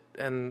see it,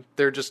 and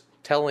they're just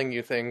telling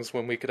you things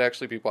when we could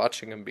actually be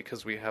watching them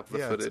because we have the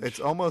footage. It's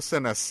almost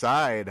an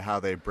aside how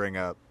they bring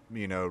up,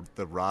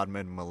 the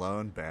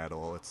Rodman-Malone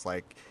battle. It's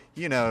like,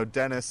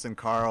 Dennis and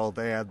Carl,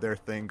 they had their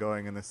thing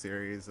going in the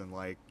series, and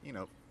like,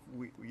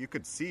 you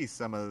could see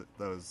some of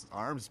those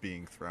arms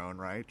being thrown,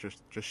 right?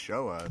 Just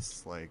show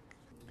us, like.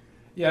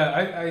 Yeah,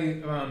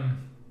 I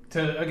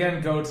to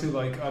again go to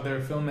like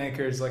other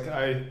filmmakers, like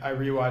I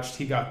rewatched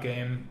He Got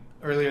Game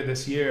earlier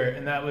this year,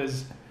 and that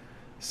was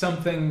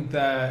something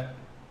that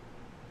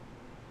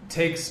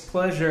takes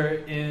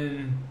pleasure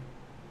in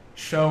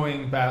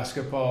showing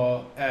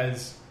basketball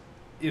as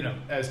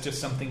as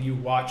just something you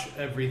watch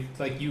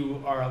like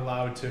you are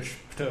allowed to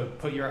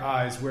put your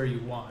eyes where you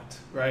want,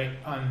 right,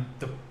 on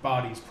the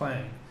bodies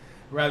playing,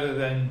 rather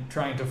than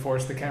trying to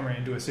force the camera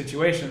into a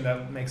situation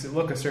that makes it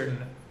look a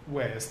certain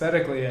way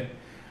aesthetically,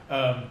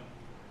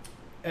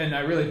 and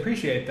I really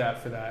appreciate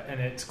that for that. And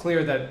it's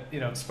clear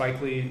that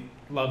Spike Lee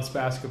loves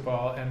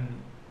basketball and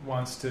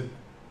wants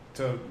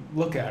to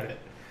look at it.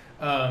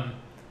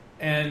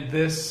 And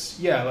this,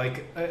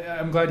 like,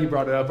 I'm glad you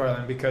brought it up,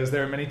 Arlen, because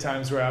there are many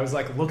times where I was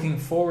like looking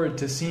forward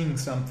to seeing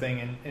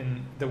something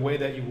in the way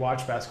that you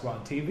watch basketball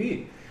on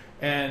TV,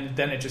 and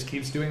then it just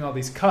keeps doing all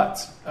these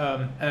cuts.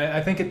 And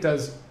I think it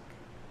does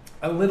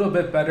a little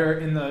bit better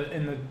in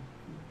the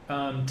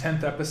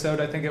 10th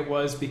episode, I think it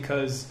was,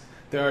 because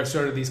there are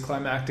sort of these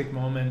climactic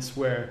moments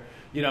where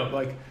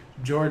like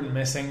Jordan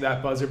missing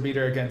that buzzer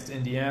beater against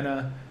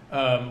Indiana.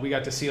 We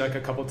got to see like a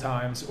couple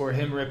times, or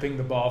him ripping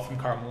the ball from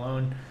Karl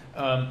Malone.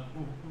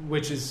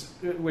 Which is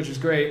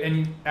great,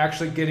 and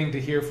actually getting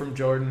to hear from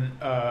Jordan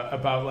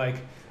about like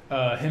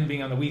him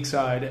being on the weak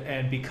side,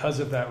 and because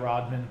of that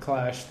Rodman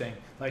clash thing,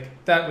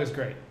 like that was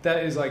great.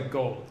 That is like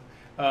gold.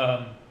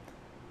 But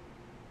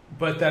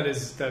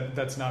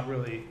that's not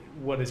really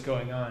what is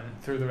going on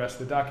through the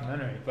rest of the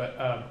documentary.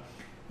 But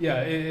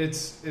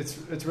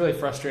it's really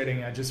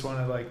frustrating. I just want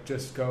to like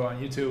just go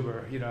on YouTube,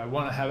 or I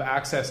want to have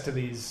access to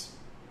these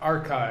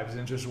archives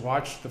and just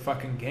watch the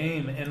fucking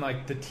game and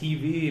like the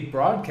TV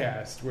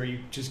broadcast where you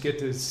just get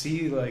to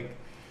see like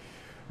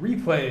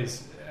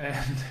replays,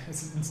 and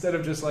instead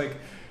of just like,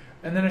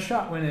 and then a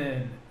shot went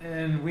in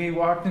and we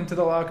walked into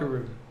the locker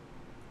room.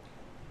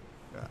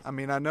 I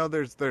mean, I know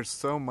there's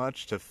so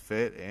much to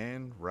fit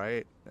in,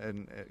 right?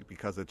 And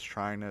because it's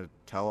trying to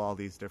tell all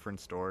these different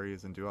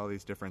stories and do all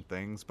these different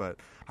things, but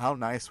how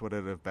nice would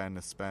it have been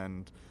to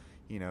spend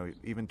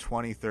even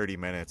 20, 30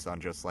 minutes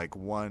on just like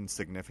one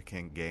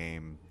significant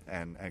game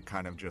and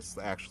kind of just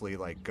actually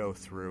like go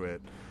through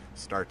it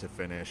start to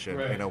finish, and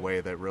right, in a way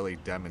that really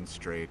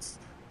demonstrates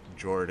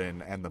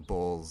Jordan and the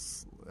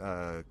Bulls,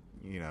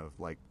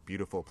 like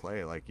beautiful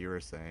play, like you were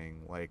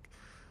saying, like,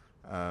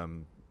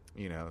 the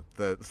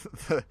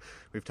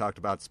we've talked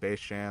about Space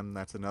Jam.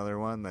 That's another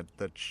one that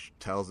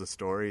tells a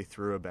story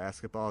through a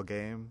basketball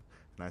game,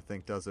 and I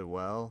think does it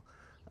well.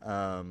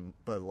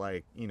 But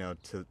like,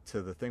 to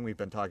the thing we've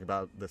been talking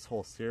about this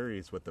whole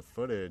series with the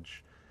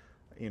footage,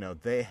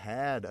 they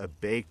had a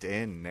baked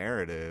in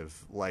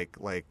narrative, like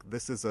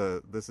this is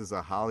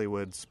a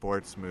Hollywood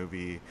sports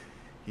movie,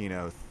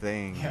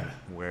 thing,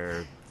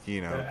 where,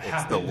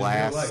 it's the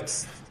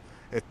last,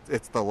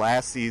 it's the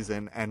last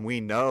season, and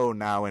we know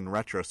now in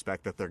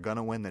retrospect that they're going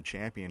to win the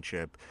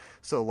championship.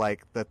 So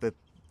like that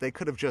they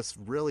could have just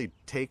really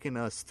taken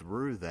us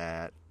through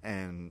that,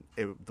 and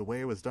the way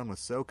it was done was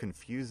so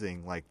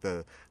confusing, like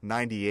the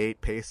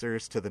 98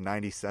 Pacers to the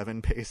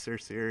 97 Pacer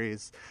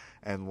series,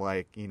 and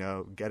like, you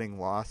know, getting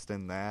lost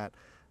in that.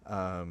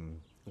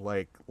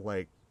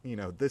 You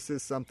know, this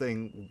is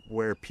something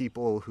where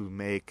people who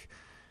make,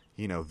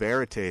 you know,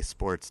 verite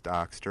sports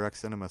docs, direct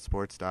cinema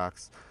sports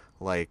docs,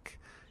 like,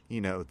 you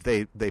know,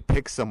 they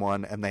pick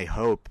someone and they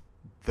hope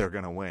they're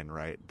going to win,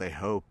 right? They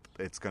hope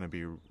it's going to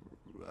be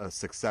a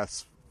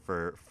success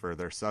for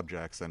their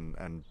subjects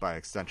and by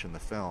extension the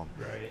film.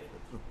 Right.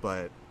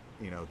 But,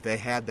 you know, they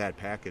had that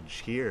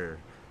package here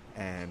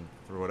and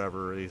for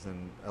whatever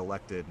reason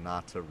elected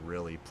not to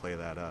really play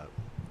that up.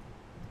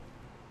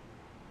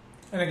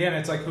 And again,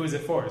 it's like, who is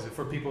it for? Is it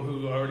for people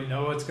who already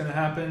know what's going to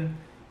happen?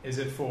 Is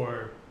it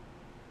for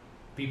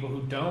people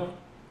who don't?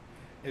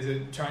 Is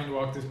it trying to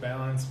walk this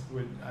balance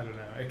with, I don't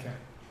know, I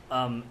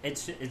can't.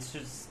 It's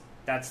just,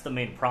 that's the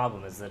main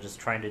problem, is they're just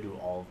trying to do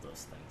all of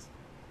those things.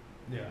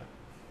 Yeah.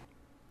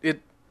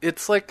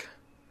 It's like,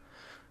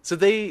 so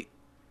they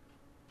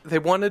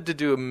wanted to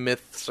do a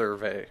myth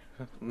survey,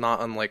 not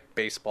unlike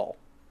baseball.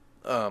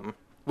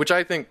 Which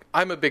I think,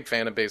 I'm a big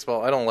fan of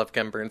baseball. I don't love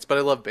Ken Burns, but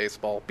I love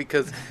baseball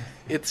because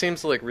it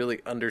seems to like really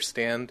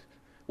understand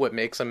what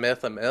makes a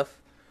myth a myth.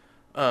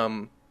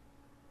 And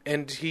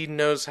he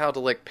knows how to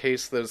like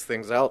pace those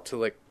things out to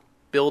like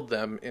build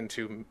them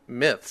into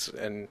myths,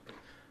 and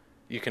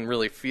you can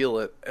really feel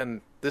it.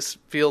 And this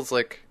feels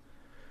like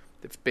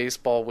if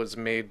baseball was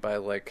made by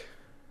like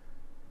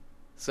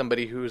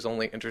somebody who's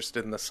only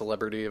interested in the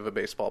celebrity of a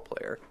baseball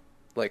player.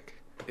 Like,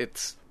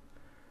 it's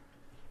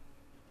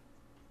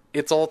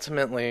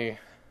ultimately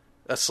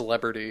a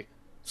celebrity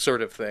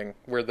sort of thing,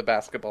 where the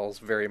basketball is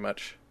very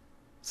much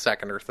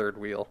second or third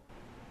wheel.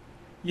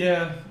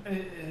 Yeah,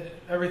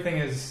 everything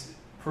is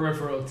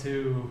peripheral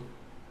to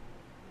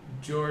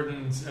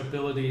Jordan's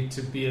ability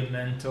to be a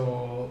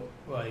mental,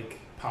 like,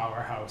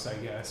 powerhouse, I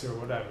guess, or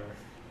whatever.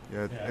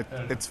 Yeah,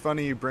 it's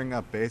funny you bring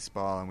up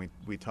baseball, and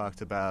we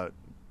talked about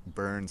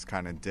Burns'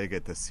 kind of dig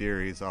at the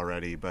series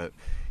already, but,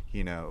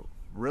 you know,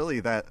 really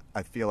that,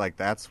 I feel like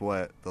that's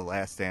what The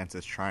Last Dance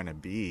is trying to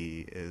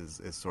be, is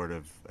sort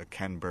of a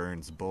Ken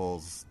Burns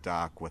Bulls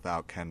doc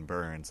without Ken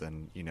Burns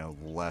and, you know,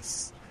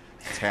 less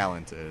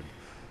talented.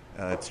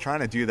 It's trying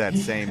to do that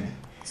same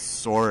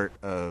sort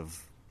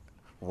of,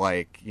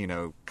 like, you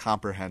know,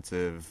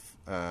 comprehensive,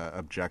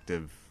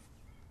 objective,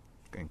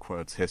 in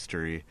quotes,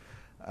 history.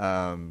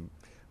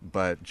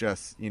 But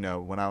just, you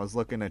know, when I was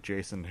looking at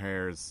Jason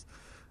Hare's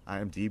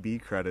IMDb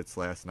credits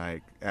last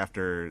night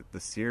after the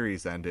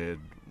series ended,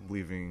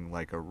 leaving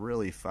like a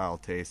really foul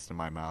taste in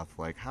my mouth.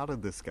 Like, how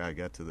did this guy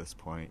get to this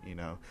point? You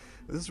know,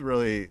 it's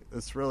really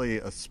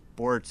a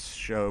sports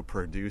show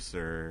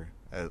producer,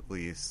 at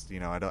least. You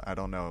know, I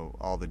don't know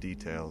all the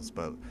details,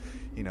 but,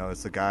 you know,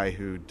 it's a guy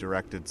who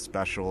directed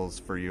specials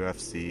for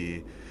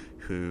UFC,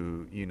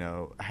 who, you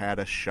know, had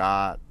a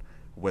shot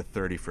with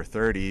 30 for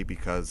 30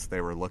 because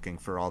they were looking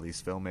for all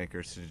these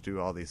filmmakers to do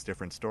all these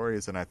different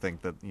stories, and I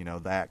think that, you know,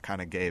 that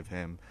kind of gave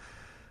him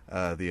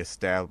the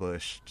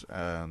established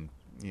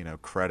you know,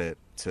 credit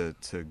to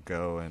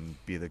go and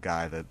be the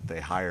guy that they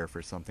hire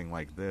for something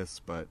like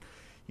this. But,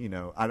 you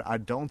know, I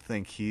don't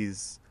think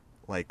he's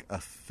like a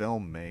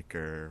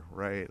filmmaker,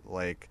 right?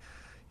 Like,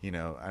 you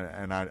know,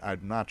 and I'm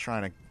not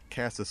trying to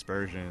cast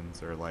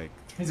aspersions or like,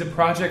 he's a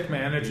project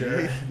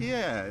manager.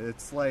 Yeah,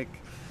 it's like,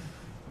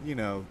 you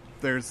know,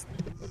 there's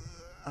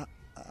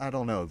I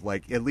don't know,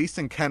 like, at least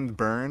in Ken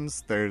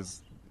Burns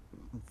there's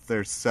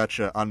such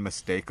a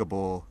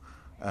unmistakable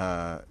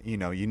you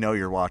know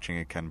you're watching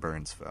a Ken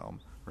Burns film,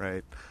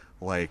 right?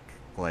 Like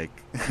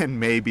and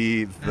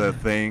maybe the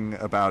thing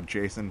about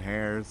Jason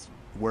Hare's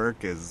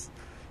work is,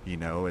 you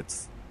know,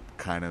 it's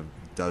kind of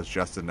does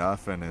just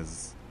enough and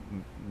is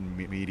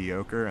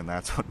mediocre, and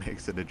that's what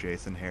makes it a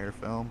Jason Hare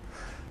film.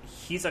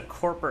 He's a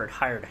corporate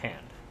hired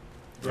hand.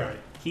 Right.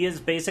 He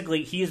is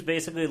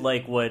basically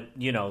like what,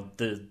 you know,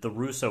 the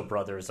Russo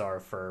brothers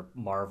are for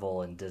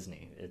Marvel and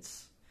Disney.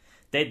 It's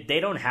they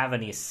don't have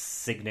any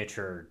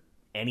signature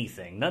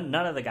anything. None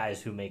of the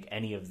guys who make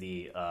any of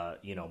the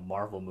you know,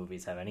 Marvel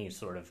movies have any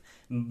sort of,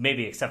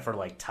 maybe except for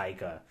like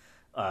Taika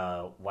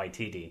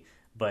Waititi,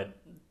 but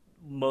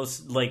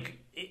most, like,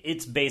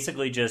 it's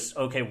basically just,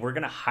 okay, we're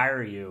gonna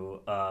hire you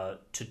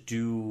to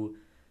do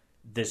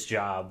this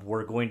job.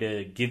 We're going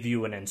to give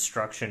you an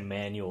instruction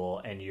manual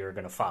and you're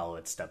going to follow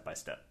it step by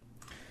step.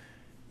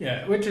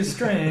 Yeah, which is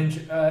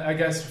strange, I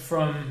guess,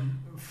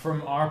 from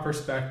our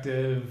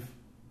perspective.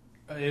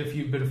 If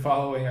you've been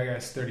following, I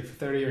guess, 30 for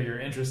 30, or you're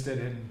interested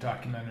in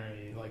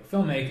documentary like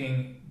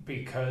filmmaking,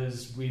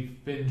 because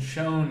we've been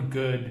shown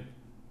good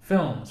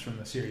films from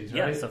the series,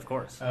 right? Yes, of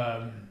course.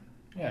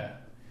 Yeah.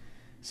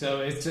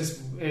 So it's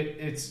just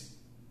it's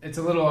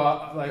a little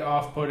like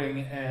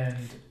off-putting, and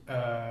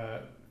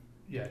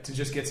yeah, to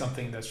just get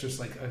something that's just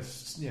like a,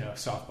 you know,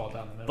 softball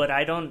down the middle. But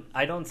I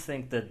don't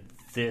think that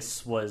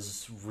this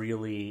was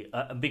really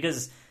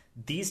because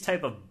these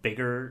type of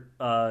bigger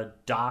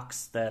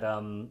docs that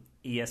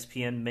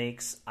ESPN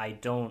makes, I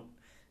don't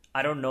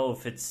I don't know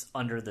if it's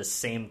under the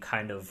same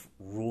kind of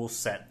rule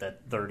set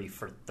that 30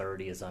 for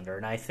 30 is under.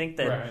 And I think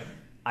that Right.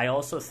 I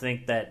also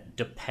think that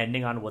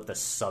depending on what the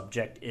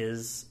subject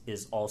is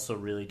also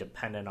really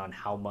dependent on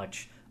how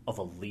much of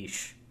a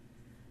leash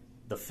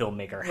the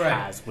filmmaker Right.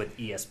 has with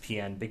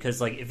ESPN. Because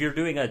like if you're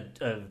doing a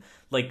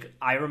like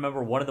I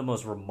remember one of the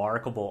most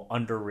remarkable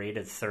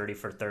underrated 30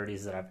 for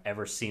 30s that I've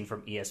ever seen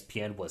from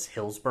ESPN was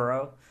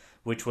Hillsborough,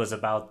 which was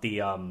about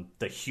the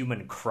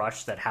human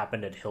crush that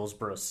happened at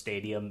Hillsborough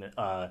Stadium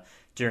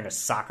during a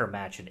soccer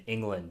match in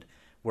England,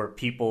 where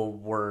people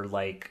were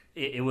like,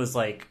 it was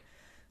like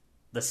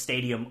the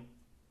stadium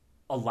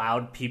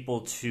allowed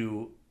people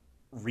to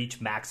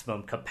reach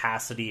maximum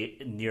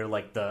capacity near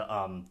like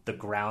the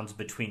grounds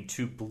between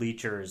two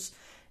bleachers,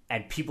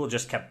 and people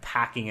just kept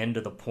packing in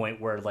to the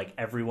point where like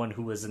everyone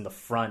who was in the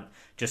front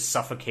just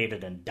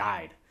suffocated and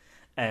died.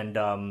 And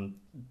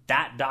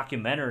that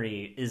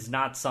documentary is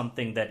not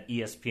something that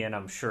ESPN,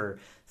 I'm sure,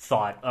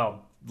 thought,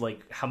 oh,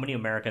 like, how many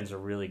Americans are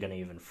really going to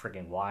even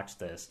friggin' watch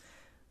this?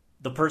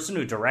 The person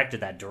who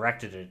directed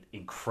it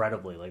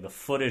incredibly. Like, the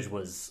footage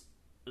was,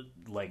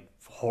 like,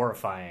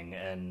 horrifying,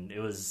 and it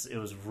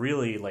was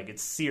really, like, it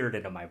seared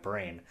into my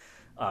brain,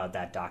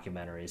 that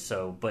documentary.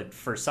 So, but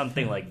for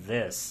something like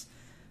this,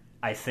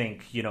 I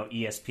think, you know,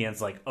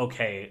 ESPN's like,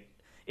 okay,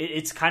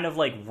 it's kind of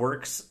like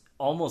works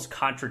almost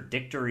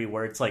contradictory,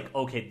 where it's like,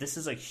 okay, this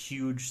is a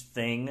huge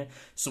thing,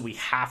 so we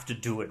have to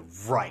do it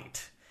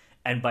right.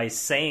 And by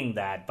saying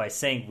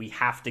we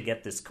have to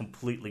get this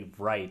completely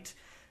right,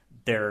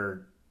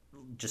 they're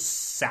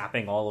just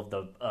sapping all of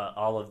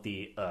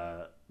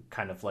the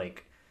kind of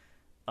like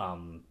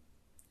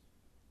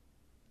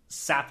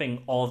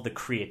sapping all of the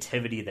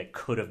creativity that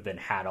could have been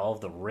had, all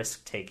of the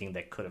risk taking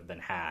that could have been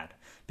had,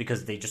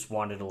 because they just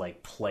wanted to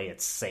like play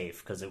it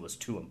safe because it was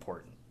too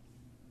important.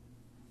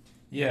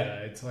 Yeah,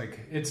 it's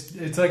like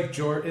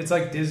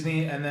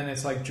Disney, and then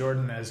it's like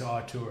Jordan as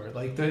auteur.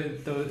 Like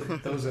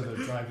those are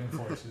the driving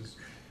forces.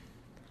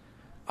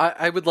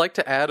 I would like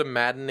to add a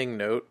maddening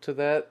note to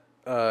that.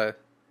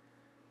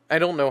 I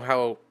don't know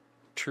how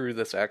true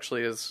this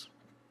actually is.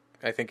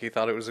 I think he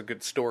thought it was a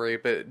good story,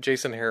 but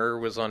Jason Herrer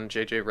was on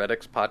JJ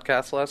Redick's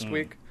podcast last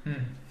week,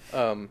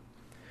 and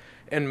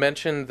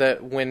mentioned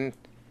that when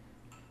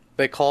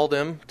they called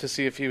him to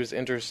see if he was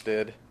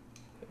interested,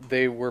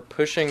 they were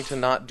pushing to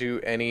not do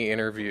any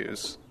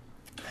interviews.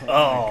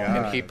 Oh,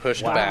 and he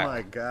pushed back. Oh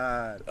my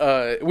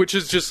god! Which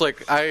is just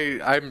like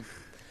I'm.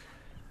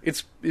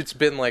 It's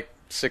been like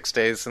 6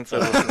 days since I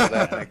listened to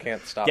that, and I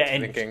can't stop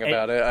thinking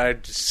about it. I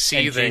just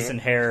seething. And Jason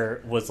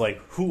Herrer was like,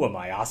 "Who am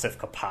I, Asif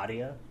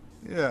Kapadia?"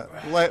 Yeah,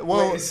 like,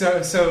 well, Wait,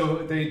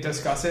 so they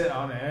discuss it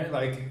on air.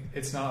 Like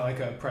it's not like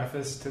a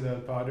preface to the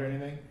pod or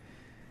anything.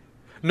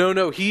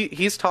 No,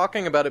 he's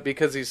talking about it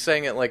because he's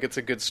saying it like it's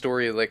a good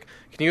story. Like,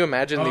 can you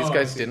imagine these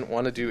guys didn't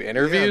want to do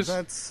interviews? Yeah,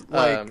 that's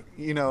like,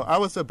 you know, I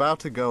was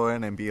about to go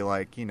in and be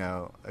like, you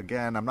know,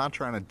 again, I'm not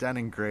trying to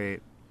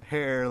denigrate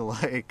hair,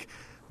 like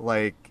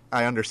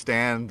I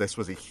understand this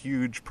was a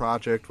huge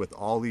project with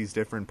all these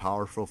different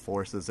powerful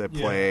forces at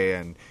play,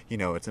 and, you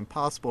know, it's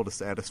impossible to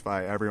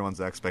satisfy everyone's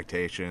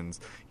expectations,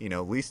 you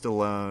know, least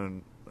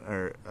alone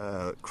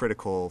are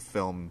critical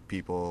film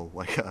people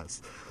like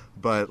us.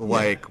 But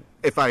like,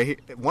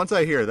 once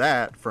I hear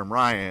that from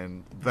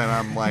Ryan, then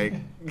I'm like,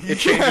 it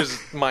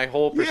changes my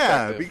whole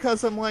perspective. Yeah,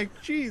 because I'm like,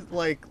 geez,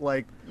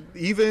 like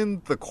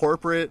even the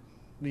corporate,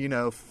 you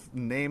know,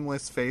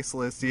 nameless,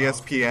 faceless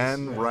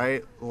ESPN,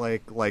 right?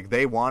 Like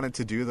they wanted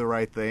to do the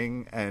right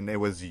thing, and it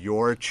was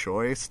your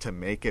choice to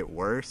make it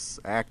worse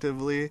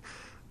actively.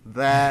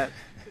 That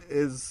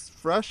is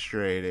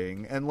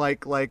frustrating. And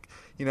like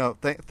you know,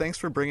 thanks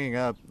for bringing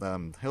up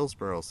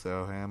Hillsborough,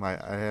 Soham.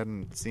 I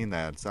hadn't seen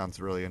that. It sounds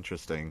really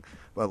interesting.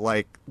 But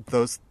like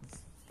those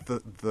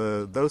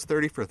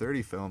 30 for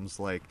 30 films,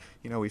 like,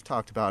 you know, we've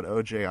talked about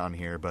OJ on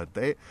here, but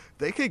they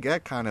could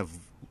get kind of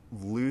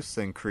loose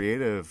and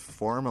creative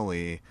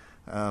formally.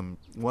 One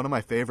of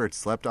my favorite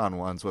slept on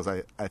ones was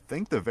I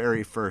think the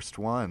very first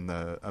one,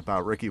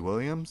 about Ricky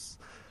Williams,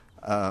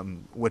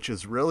 which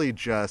is really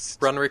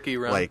just Run Ricky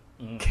Run, like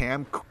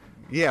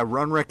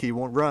Run Ricky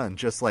Run,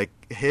 just like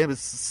his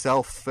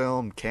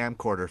self-filmed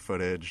camcorder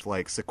footage,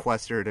 like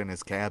sequestered in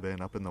his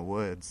cabin up in the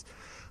woods.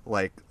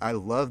 Like, I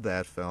love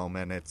that film,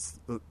 and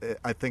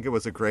I think it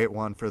was a great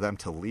one for them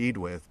to lead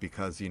with,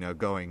 because, you know,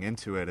 going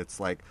into it,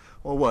 it's like,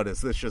 well, what is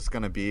this just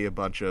going to be a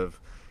bunch of,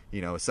 you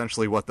know,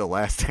 essentially what The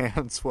Last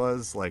Dance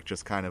was, like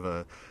just kind of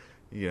a,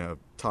 you know,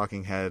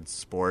 talking head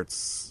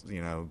sports,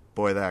 you know,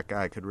 boy, that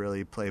guy could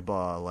really play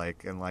ball,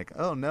 like, and like,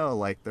 oh no,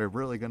 like they're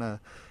really going to,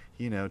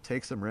 you know,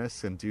 take some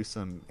risks and do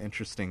some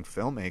interesting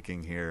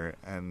filmmaking here.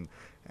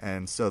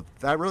 And so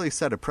that really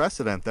set a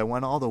precedent that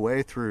went all the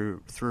way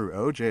through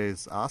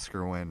OJ's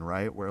Oscar win,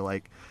 right? Where,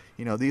 like,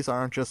 you know, these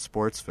aren't just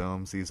sports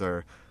films. These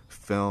are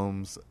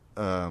films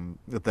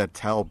that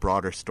tell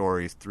broader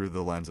stories through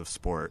the lens of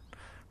sport,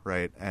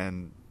 right?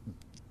 And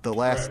The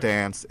Last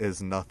Dance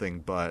is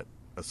nothing but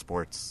a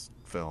sports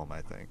film,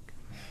 I think.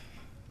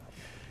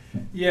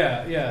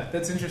 Yeah,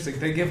 that's interesting.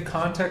 They give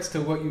context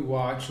to what you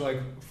watch, like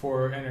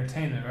for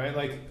entertainment, right?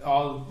 Like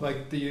all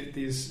like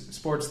these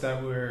sports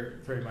that we're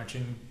very much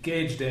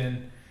engaged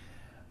in,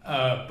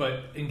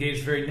 but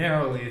engaged very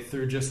narrowly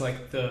through just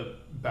like the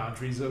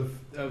boundaries of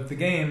the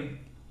game.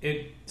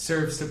 It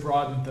serves to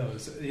broaden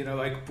those. You know,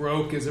 like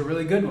Broke is a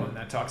really good one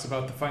that talks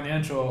about the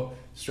financial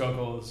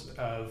struggles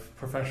of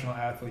professional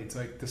athletes,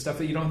 like the stuff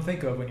that you don't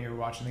think of when you're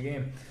watching the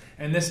game.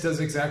 And this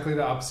does exactly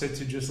the opposite,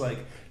 to just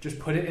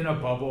put it in a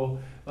bubble,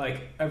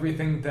 like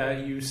everything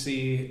that you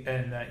see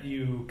and that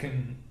you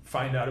can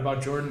find out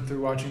about Jordan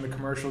through watching the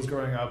commercials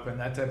growing up and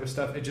that type of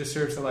stuff. It just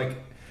serves to like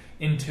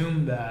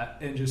entomb that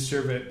and just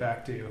serve it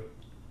back to you.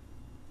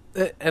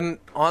 And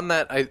on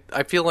that,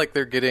 I feel like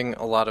they're getting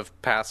a lot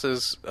of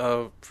passes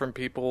from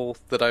people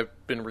that I've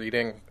been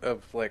reading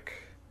of like,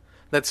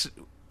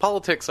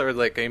 politics are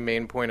like a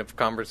main point of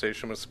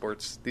conversation with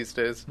sports these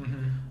days.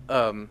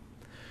 Mm-hmm.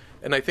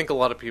 And I think a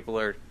lot of people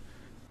are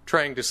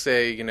trying to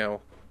say, you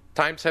know,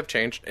 times have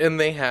changed, and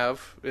they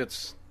have.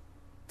 It's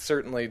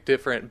certainly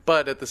different,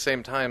 but at the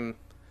same time,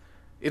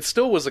 it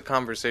still was a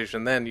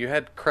conversation then. You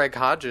had Craig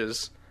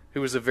Hodges, who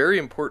was a very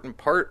important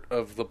part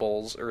of the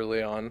Bulls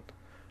early on,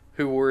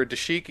 who wore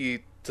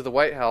dashiki to the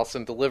White House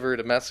and delivered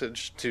a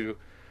message to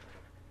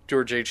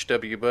George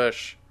H.W.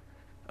 Bush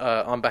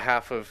on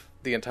behalf of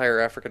the entire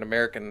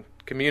African-American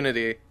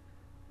community,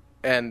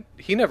 and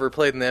he never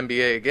played in the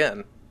NBA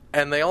again.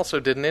 And they also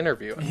did an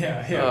interview.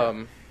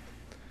 Yeah.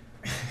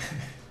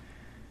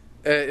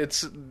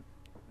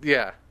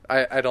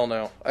 I don't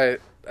know. I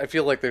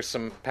feel like there's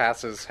some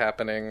passes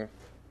happening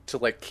to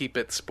like keep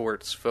it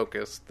sports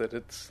focused that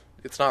it's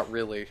not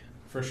really.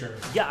 For sure.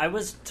 Yeah, I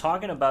was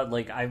talking about,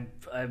 like, I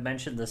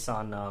mentioned this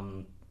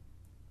on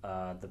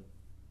the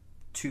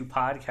 2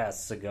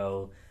 podcasts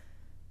ago.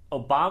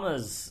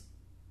 Obama's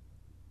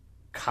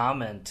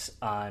comment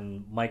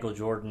on Michael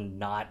Jordan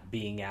not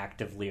being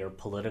actively or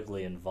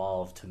politically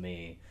involved, to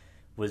me,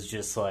 was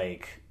just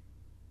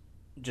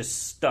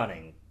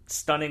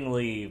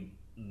stunningly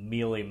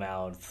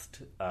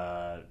mealy-mouthed,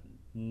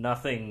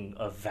 nothing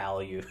of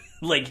value.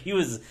 Like,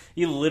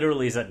 he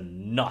literally said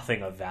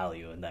nothing of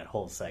value in that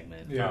whole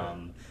segment. Yeah.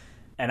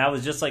 And I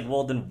was just like,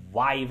 well, then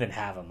why even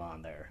have him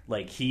on there?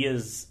 Like, he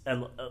is,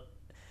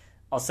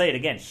 I'll say it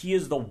again, he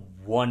is the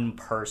one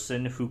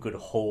person who could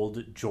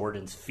hold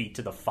Jordan's feet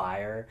to the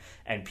fire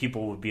and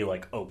people would be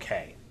like,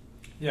 okay.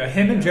 Yeah,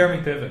 him and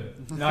Jeremy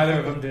Piven. Neither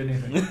of them did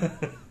anything.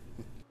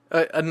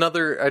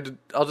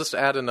 I'll just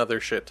add another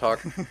shit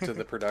talk to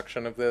the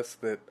production of this.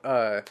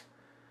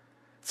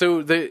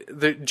 So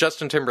the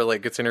Justin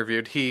Timberlake gets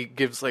interviewed. He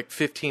gives like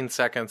 15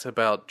 seconds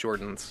about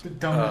Jordan's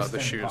The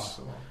shoes.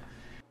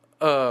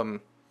 Possible.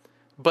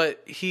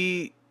 But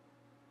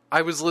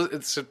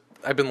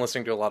I've been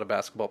listening to a lot of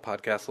basketball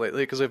podcasts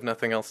lately because I have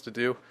nothing else to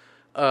do.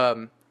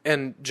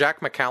 And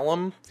Jack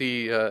McCallum,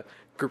 the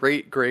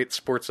great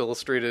Sports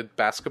Illustrated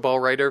basketball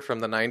writer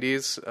from the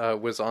 90s,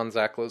 was on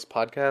Zach Lowe's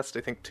podcast,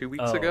 I think 2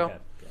 weeks ago. Okay.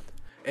 Yeah.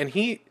 And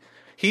he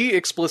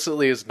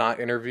explicitly is not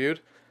interviewed,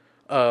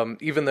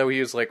 even though he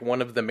is like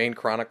one of the main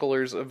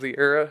chroniclers of the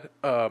era.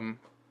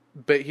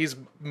 But he's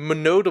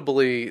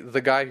notably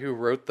the guy who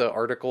wrote the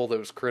article that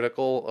was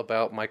critical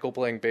about Michael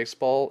playing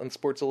baseball in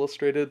Sports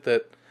Illustrated,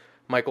 that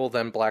Michael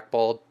then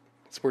blackballed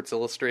Sports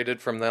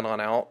Illustrated from then on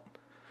out.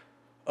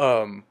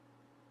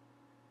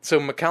 So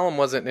McCallum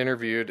wasn't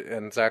interviewed,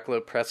 and Zach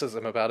Lowe presses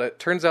him about it.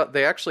 Turns out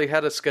they actually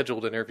had a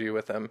scheduled interview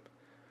with him,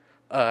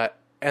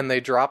 and they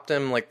dropped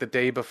him like the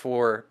day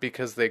before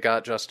because they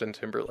got Justin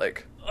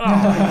Timberlake. Oh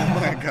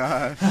my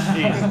god!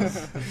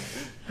 Jesus.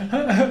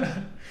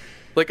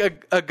 Like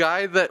a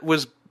guy that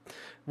was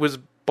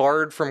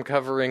barred from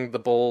covering the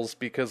Bulls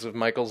because of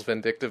Michael's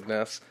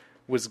vindictiveness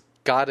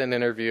got an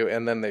interview,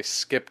 and then they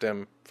skipped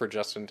him for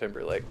Justin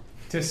Timberlake.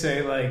 To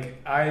say,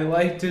 like, I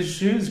liked his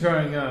shoes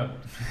growing up.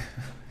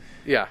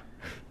 Yeah.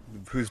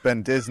 Who's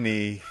been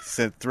Disney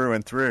through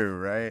and through,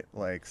 right?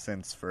 Like,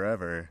 since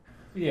forever.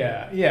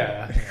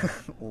 Yeah.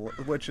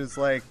 Which is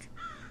like,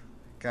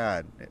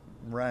 God,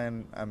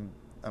 Ryan,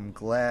 I'm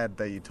glad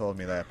that you told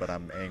me that, but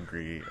I'm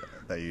angry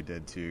that you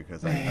did too,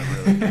 because I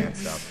really can't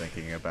stop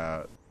thinking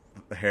about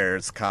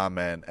Hare's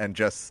comment and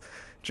just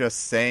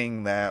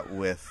saying that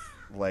with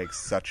like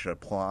such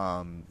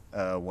aplomb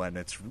when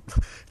it's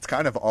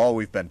kind of all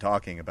we've been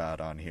talking about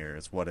on here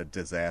is what a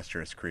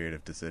disastrous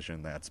creative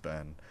decision that's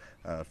been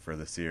for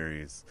the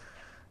series.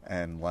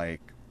 And like,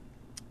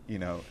 you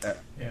know,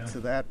 to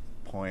that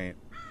point,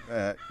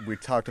 we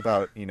talked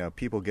about, you know,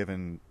 people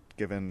giving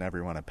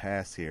everyone a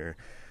pass here.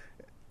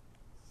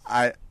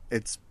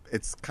 It's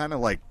kind of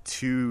like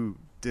 2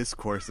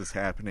 discourses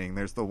happening.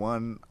 There's the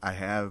one I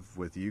have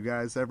with you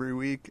guys every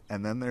week,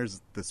 and then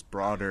there's this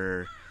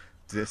broader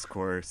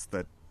discourse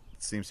that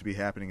seems to be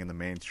happening in the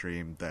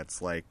mainstream that's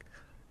like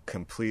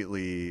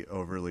completely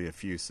overly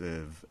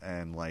effusive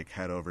and like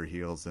head over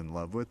heels in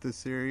love with this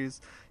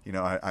series. You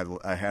know,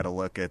 I had a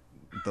look at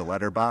the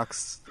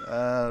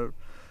Letterboxd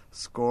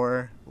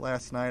score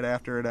last night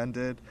after it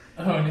ended.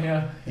 Oh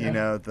yeah. You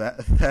know,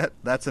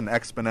 that's an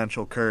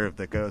exponential curve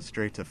that goes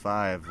straight to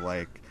 5.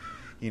 Like,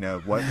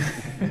 what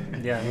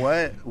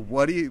Yeah.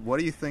 what do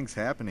you think's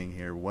happening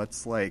here?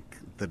 What's like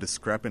the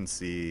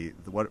discrepancy?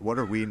 What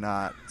are we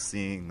not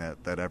seeing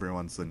that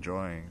everyone's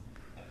enjoying?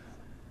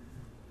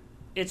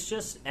 It's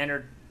just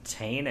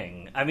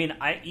entertaining. I mean,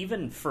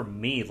 even for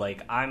me,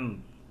 like,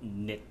 I'm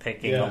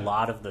nitpicking a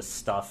lot of the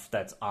stuff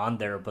that's on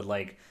there, but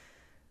like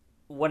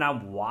when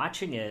I'm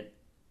watching it,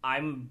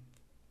 I'm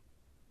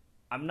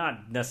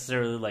not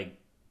necessarily like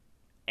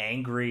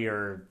angry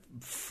or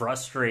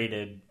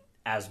frustrated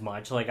as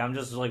much. Like, I'm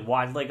just like,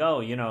 why? Like,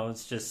 oh,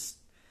 it's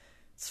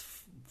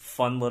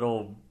fun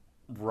little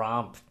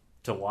romp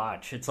to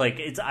watch. It's like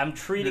I'm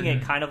treating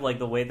it kind of like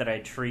the way that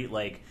I treat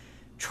like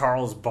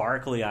Charles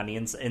Barkley on the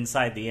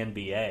inside the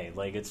NBA.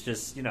 Like, it's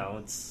just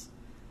it's.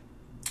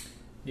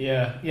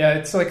 Yeah,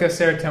 it's like a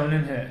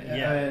serotonin hit,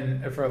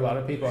 and for a lot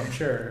of people, I'm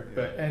sure.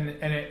 But and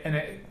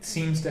it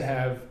seems to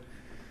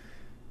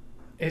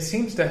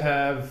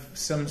have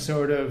some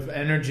sort of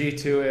energy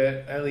to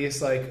it, at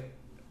least like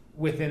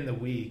within the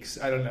weeks.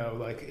 I don't know,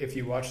 like if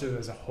you watched it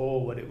as a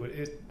whole, what it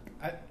would.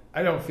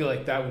 I don't feel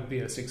like that would be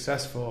a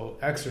successful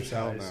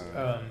exercise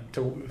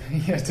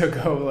to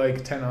go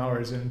like 10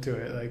 hours into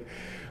it, like.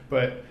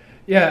 But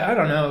yeah, I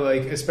don't know,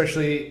 like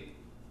especially.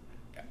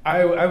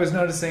 I was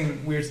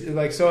noticing weird,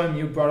 like, so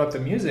you brought up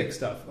the music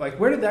stuff. Like,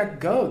 where did that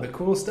go? The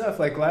cool stuff.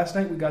 Like, last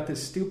night we got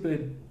this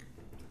stupid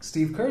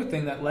Steve Kerr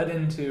thing that led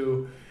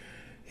into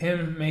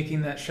him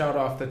making that shot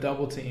off the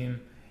double team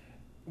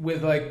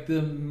with, like,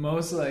 the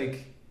most,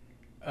 like...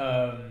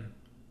 it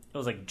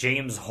was like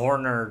James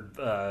Horner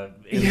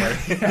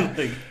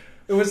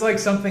It was like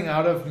something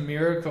out of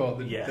Miracle,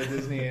 the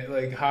Disney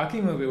like hockey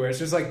movie, where it's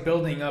just like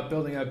building up,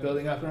 and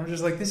I'm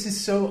just like, this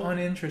is so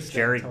uninteresting.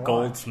 Jerry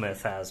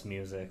Goldsmith has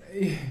music.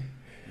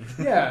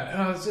 Yeah,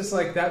 and I was just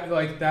like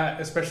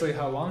that, especially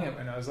how long it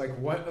went. I was like,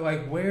 what?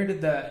 Like, where did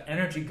that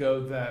energy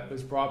go that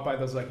was brought by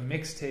those like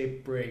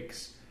mixtape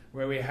breaks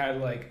where we had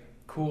like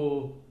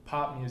cool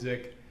pop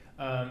music,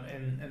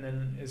 and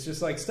then it's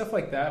just like stuff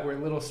like that where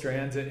little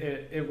strands.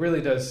 It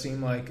really does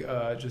seem like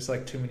just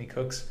like too many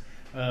cooks.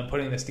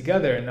 Putting this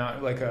together and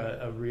not like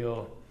a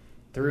real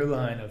through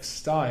line of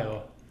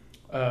style.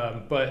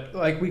 But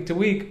like week to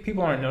week,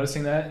 people aren't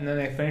noticing that, and then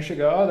they finish it,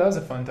 go, oh, that was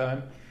a fun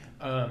time.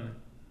 5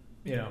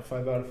 out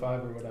of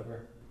 5 or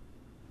whatever.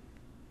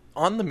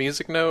 On the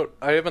music note,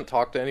 I haven't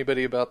talked to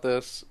anybody about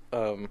this.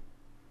 In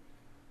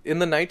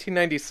the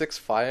 1996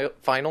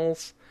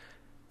 finals,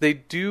 they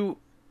do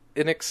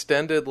an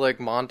extended like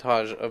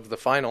montage of the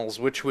finals,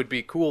 which would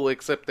be cool,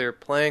 except they're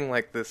playing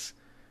like this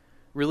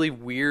really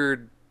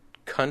weird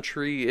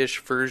country-ish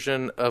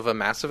version of a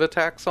Massive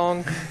Attack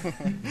song.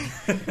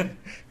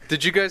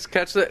 Did you guys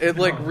catch that? It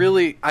like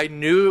really, I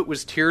knew it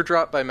was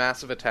Teardrop by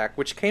Massive Attack,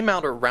 which came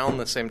out around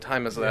the same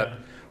time as that.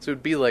 So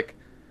it'd be like,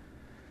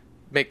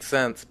 makes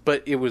sense,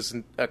 but it was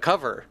a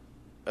cover.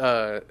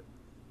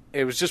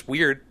 It was just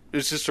weird. It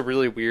was just a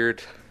really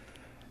weird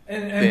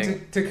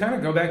and to kind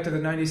of go back to the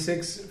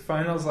 96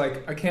 finals,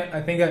 like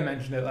I think I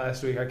mentioned it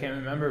last week, I can't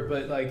remember,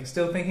 but like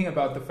still thinking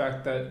about the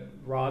fact that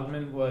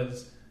Rodman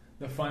was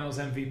the finals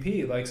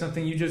MVP, like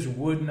something you just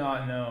would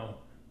not know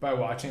by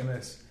watching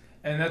this.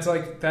 And that's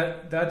like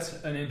that's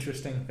an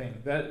interesting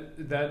thing.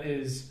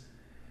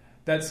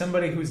 That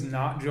somebody who's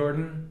not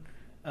Jordan,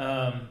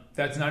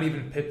 that's not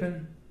even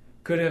Pippen,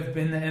 could have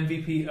been the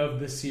MVP of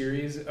the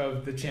series,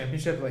 of the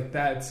championship. Like,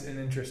 that's an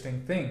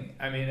interesting thing.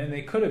 I mean, and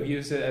they could have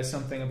used it as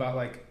something about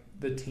like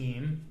the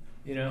team,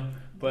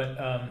 but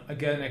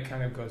again, it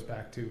kind of goes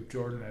back to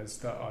Jordan as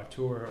the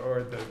auteur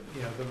or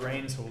the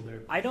reins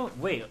holder.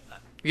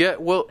 Yeah,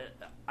 well,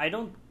 I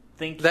don't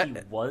think he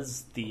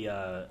was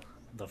the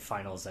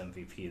finals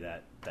MVP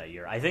that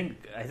year. I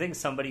think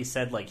somebody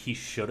said like he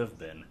should have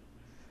been,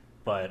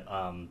 but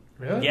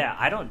really? Yeah,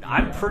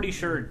 I'm pretty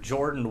sure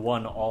Jordan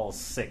won all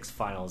 6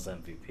 finals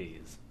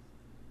MVPs.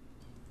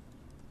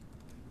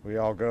 We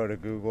all go to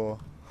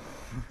Google.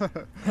 What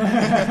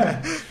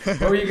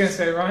were you gonna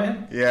say,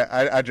 Ryan?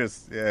 Yeah, I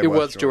just it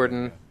was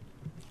Jordan.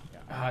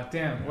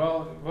 Damn.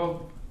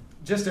 Well.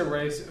 Just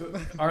erase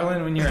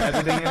Arlen when you're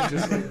editing it.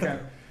 Just like kind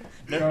of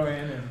throw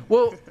in.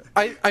 Well,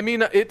 I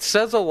mean, it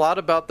says a lot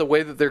about the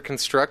way that they're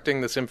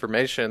constructing this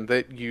information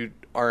that you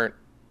aren't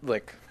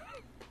like.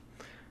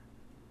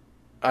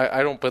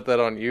 I don't put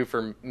that on you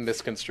for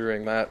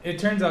misconstruing that. It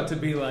turns out to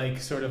be like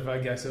sort of, I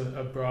guess,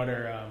 a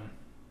broader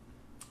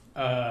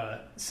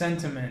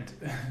sentiment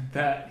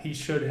that he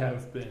should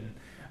have been.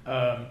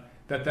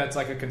 That's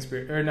like a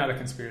conspiracy, or not a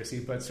conspiracy,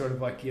 but sort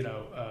of like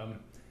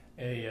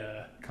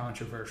a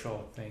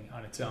controversial thing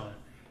on its own.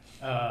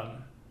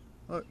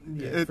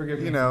 Forgive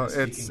me.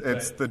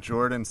 It's the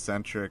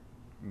Jordan-centric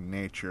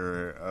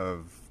nature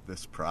of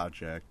this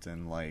project,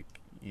 and like,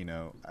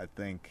 I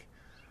think,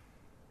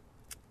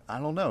 I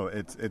don't know,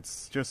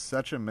 it's just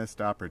such a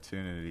missed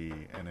opportunity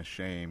and a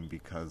shame,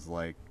 because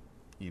like,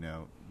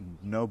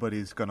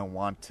 nobody's gonna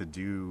want to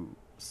do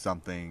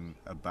something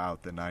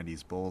about the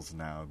 90s Bulls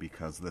now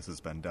because this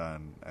has been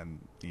done, and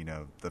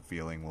the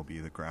feeling will be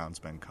the ground's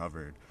been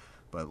covered.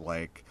 But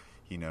like,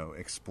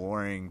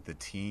 exploring the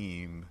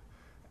team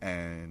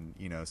and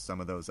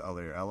some of those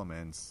other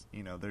elements,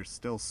 there's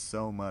still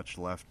so much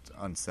left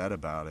unsaid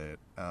about it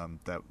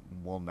that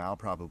we'll now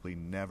probably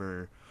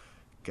never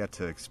get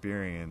to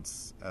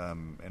experience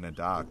in a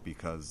doc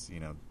because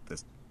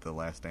the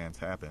Last Dance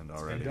happened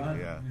already.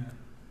 Yeah.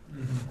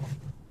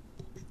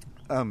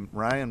 Mm-hmm.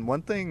 Ryan,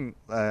 one thing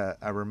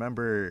I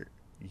remember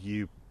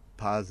you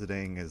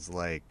positing is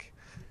like,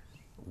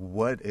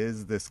 what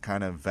is this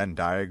kind of Venn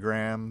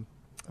diagram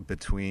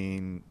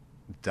between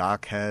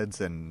doc heads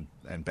and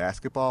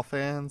basketball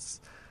fans,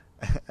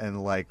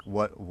 and like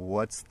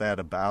what's that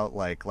about?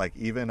 Like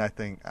even I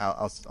think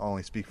I'll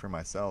only speak for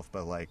myself,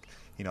 but like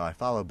I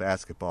follow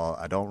basketball.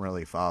 I don't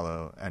really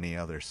follow any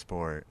other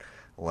sport.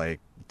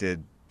 Like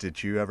did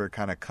you ever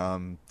kind of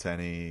come to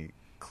any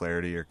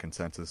clarity or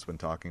consensus when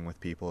talking with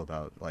people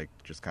about like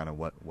just kind of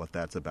what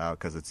that's about?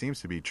 Because it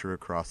seems to be true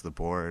across the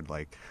board.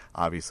 Like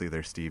obviously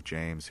there's Steve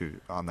James, who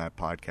on that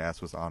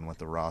podcast was on with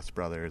the Ross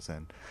brothers,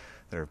 and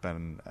there have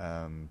been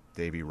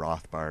Davey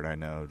Rothbard, I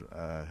know,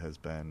 has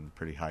been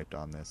pretty hyped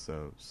on this.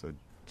 So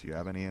do you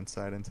have any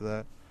insight into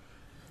that?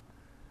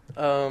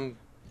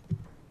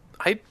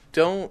 I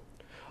don't.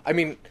 I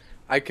mean,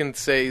 I can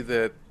say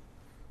that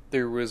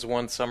there was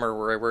one summer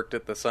where I worked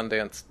at the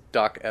Sundance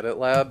Doc Edit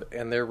Lab,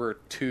 and there were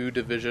 2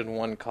 Division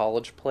I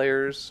college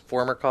players,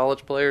 former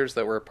college players,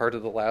 that were a part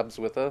of the labs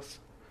with us.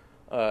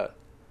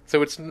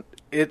 So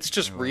it's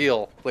just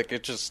real. Like,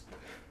 it just...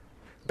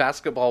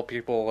 Basketball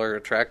people are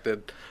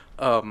attracted.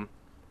 But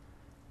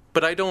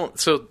I don't...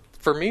 So,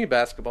 for me,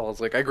 basketball is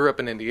like... I grew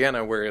up in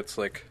Indiana, where it's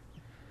like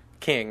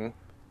king,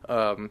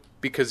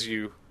 because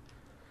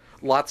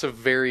lots of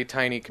very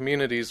tiny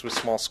communities with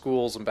small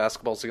schools, and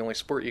basketball's the only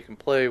sport you can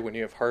play when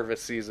you have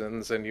harvest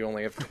seasons and you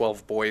only have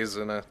 12 boys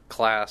in a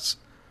class.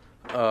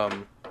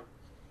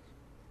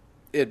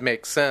 It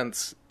makes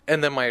sense.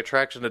 And then my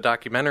attraction to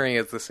documentary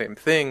is the same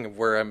thing,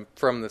 where I'm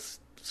from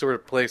this sort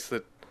of place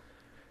that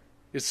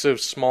is so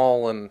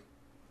small and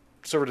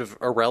sort of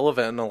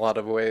irrelevant in a lot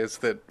of ways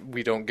that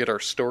we don't get our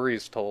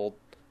stories told.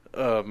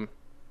 And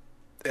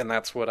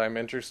that's what I'm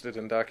interested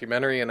in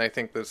documentary, and I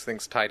think those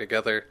things tie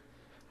together.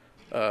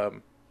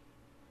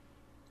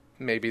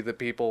 Maybe the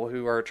people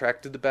who are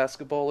attracted to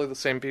basketball are the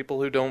same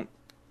people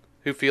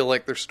who feel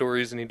like their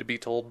stories need to be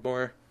told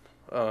more.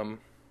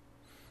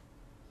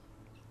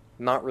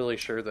 Not really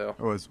sure though.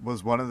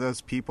 Was one of those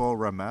people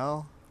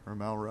Ramel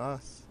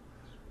Russ?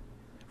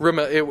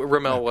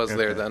 Ramel was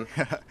there then.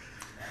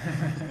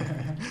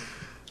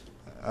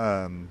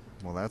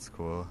 Well, that's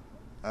cool.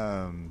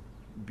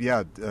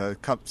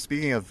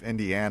 Speaking of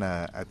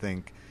Indiana, I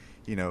think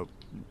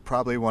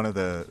probably one of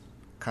the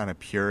kind of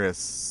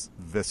purest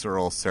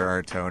visceral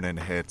serotonin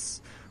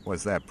hits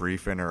was that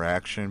brief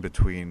interaction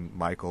between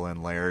Michael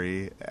and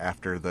Larry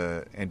after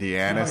the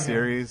Indiana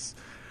series,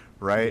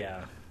 right?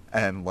 Yeah.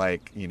 And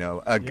like,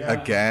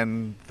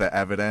 again, the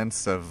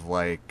evidence of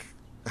like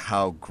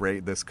how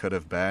great this could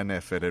have been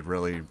if it had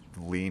really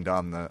leaned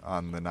on the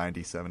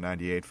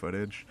 97-98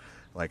 footage.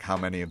 Like how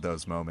many of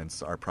those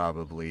moments are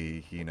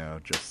probably,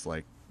 just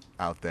like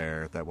out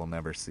there that we'll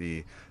never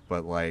see.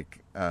 But like,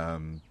 I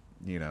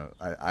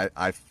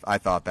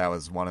thought that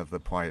was one of the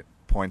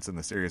points in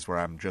the series where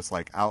I'm just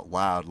like out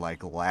loud,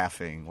 like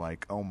laughing,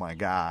 like, oh my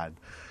God.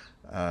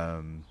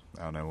 I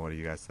don't know. What do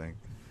you guys think?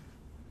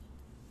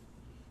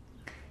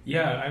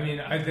 Yeah, I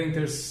mean, I think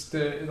there's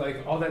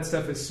all that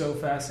stuff is so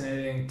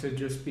fascinating to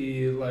just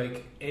be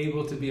like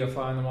able to be a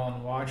fly on the wall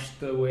and watch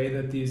the way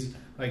that these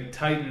like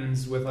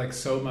titans with like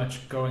so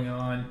much going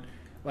on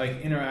like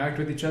interact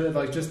with each other.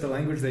 Like just the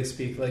language they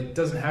speak, like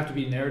doesn't have to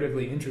be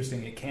narratively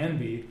interesting. It can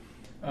be.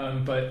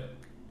 But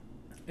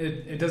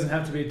it doesn't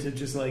have to be to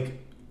just like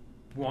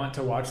want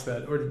to watch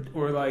that,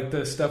 or like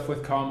the stuff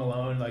with Karl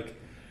Malone like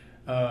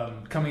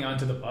coming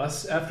onto the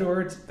bus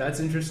afterwards. That's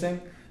interesting.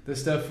 The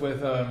stuff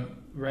with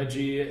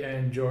Reggie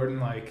and Jordan,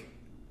 like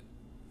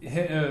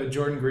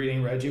Jordan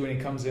greeting Reggie when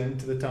he comes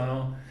into the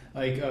tunnel,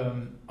 like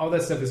all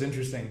that stuff is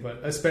interesting.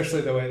 But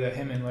especially the way that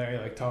him and Larry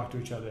like talk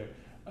to each other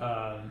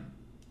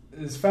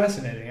is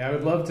fascinating. I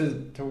would love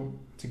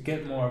to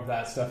get more of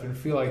that stuff and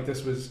feel like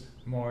this was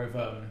more of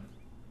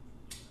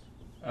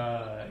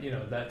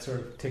that sort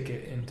of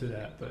ticket into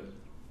that. But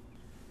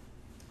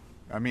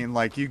I mean,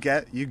 like you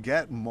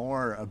get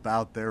more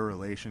about their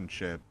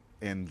relationship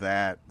in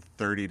that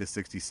 30 to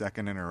 60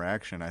 second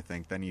interaction, I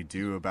think, than you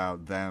do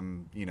about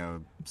them,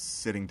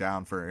 sitting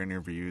down for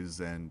interviews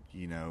and,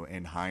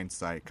 in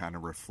hindsight kind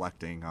of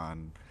reflecting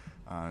on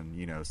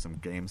some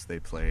games they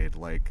played.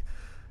 Like,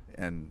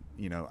 and,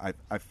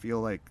 I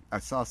feel like I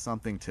saw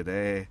something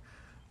today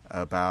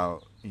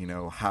about,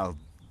 how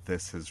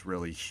this has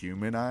really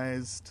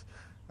humanized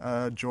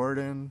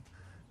Jordan,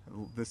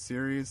 this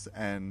series,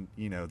 and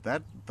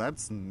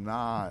that's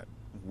not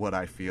what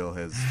I feel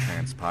has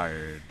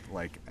transpired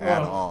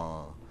at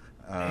all.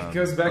 It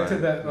goes back to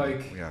that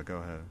yeah, go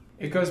ahead.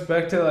 It goes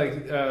back to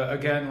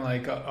again,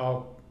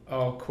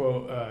 I'll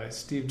quote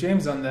Steve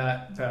James on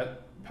that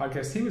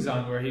podcast he was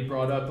on, where he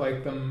brought up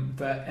like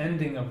the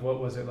ending of what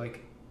was it,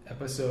 like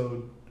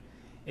episode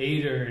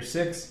 8 or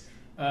 6,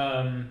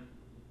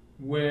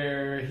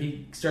 where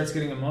he starts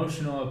getting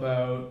emotional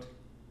about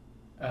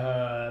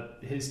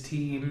his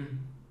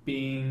team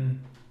being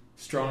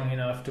strong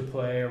enough to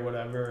play or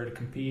whatever, or to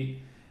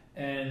compete.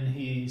 And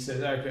he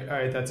says, all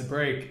right, that's a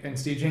break. And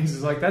Steve James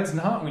is like, that's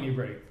not when you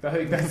break.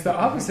 That's the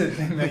opposite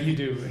thing that you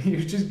do. You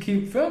just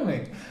keep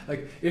filming.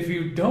 Like, if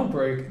you don't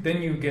break,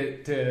 then you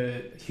get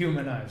to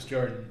humanize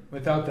Jordan.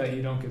 Without that,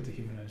 you don't get to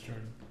humanize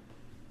Jordan.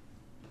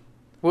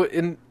 Well,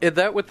 in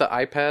that with the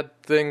iPad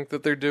thing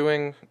that they're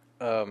doing,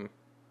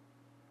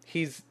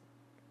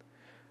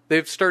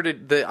 they've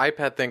started, the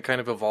iPad thing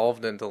kind of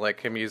evolved into, like,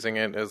 him using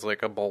it as,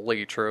 like, a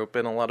bully trope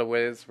in a lot of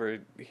ways, where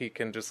he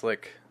can just,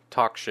 like,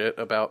 talk shit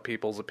about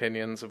people's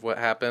opinions of what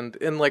happened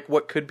in, like,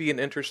 what could be an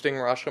interesting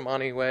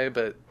Rashomon way,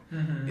 but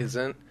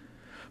isn't.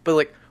 But,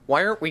 like,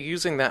 why aren't we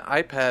using that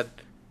iPad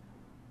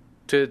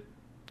to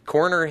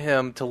corner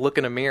him to look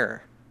in a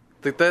mirror?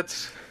 Like,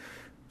 that's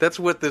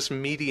what this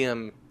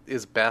medium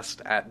is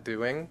best at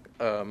doing,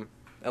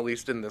 at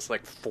least in this,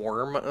 like,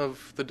 form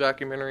of the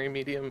documentary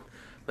medium.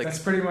 Like, that's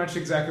pretty much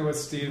exactly what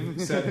Steve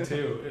said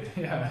too.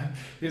 Yeah,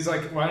 he's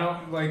like, why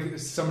don't, like,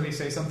 somebody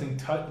say something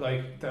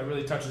like that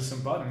really touches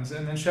some buttons,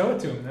 and then show it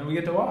to him, and then we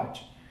get to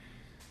watch.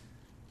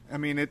 I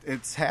mean,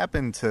 it's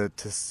happened to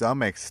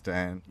some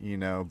extent, you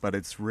know, but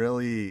it's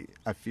really,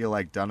 I feel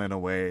like, done in a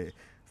way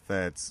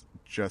that's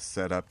just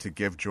set up to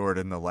give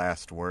Jordan the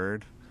last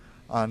word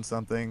on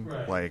something.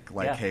 Right.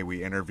 Like, hey,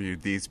 we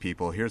interviewed these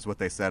people. Here's what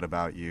they said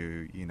about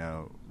you. You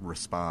know,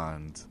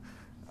 respond.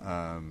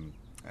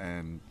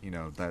 And, you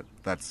know,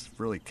 that's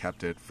really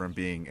kept it from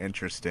being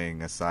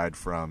interesting, aside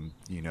from,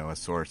 you know, a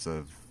source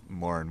of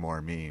more and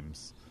more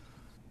memes.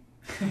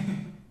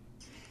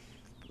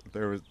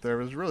 There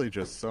was really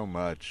just so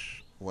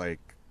much, like,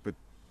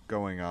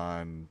 going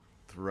on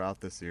throughout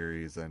the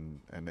series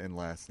and in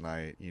last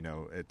night. You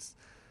know,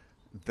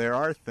 there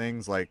are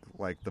things like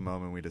the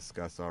moment we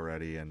discussed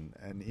already, and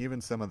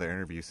even some of the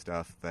interview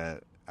stuff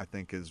that I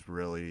think is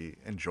really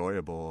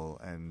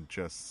enjoyable, and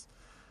just,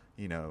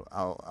 you know,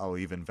 I'll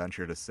even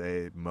venture to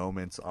say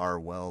moments are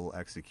well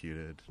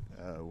executed,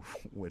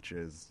 which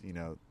is, you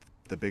know,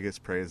 the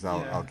biggest praise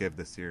I'll give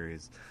the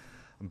series.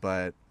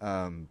 But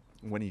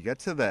when you get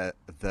to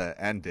the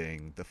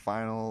ending, the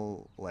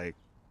final, like,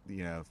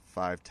 you know,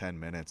 5-10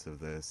 minutes of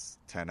this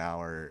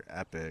 10-hour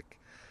epic,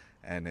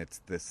 and it's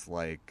this,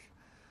 like,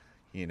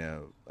 you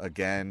know,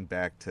 again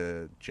back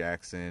to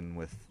Jackson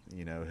with,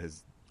 you know,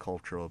 his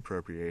cultural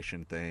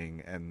appropriation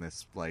thing, and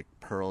this, like,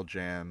 Pearl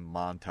Jam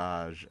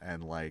montage,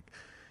 and, like,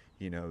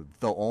 you know,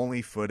 the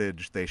only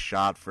footage they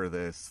shot for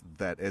this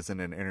that isn't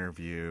an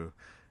interview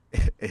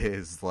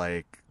is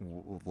like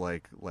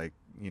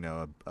you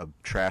know, a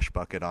trash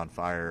bucket on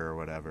fire or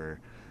whatever.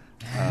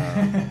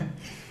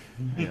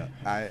 You know,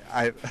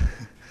 I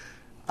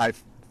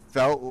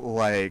felt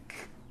like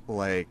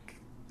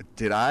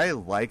did I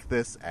like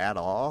this at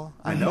all?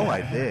 I know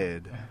I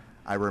did.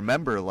 I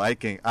remember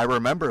liking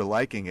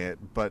it,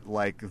 but,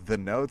 like, the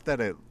note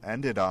that it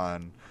ended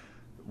on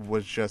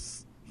was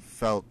just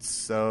felt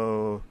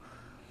so,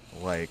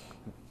 like,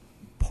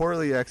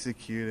 poorly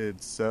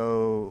executed,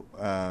 so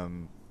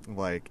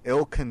like,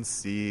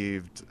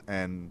 ill-conceived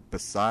and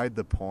beside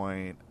the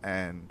point,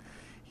 and,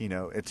 you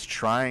know, it's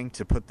trying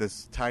to put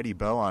this tidy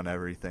bow on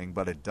everything,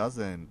 but it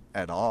doesn't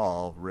at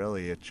all,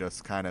 really. It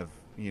just kind of,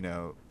 you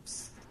know,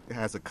 it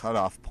has a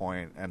cutoff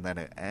point, and then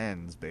it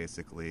ends,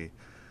 basically.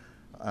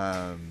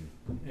 Yeah.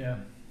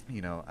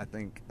 You know, I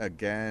think,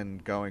 again,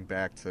 going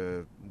back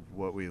to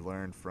what we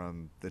learned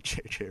from the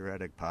J.J.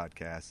 Redick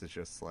podcast, it's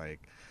just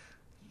like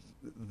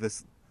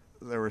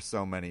there were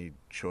so many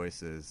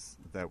choices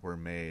that were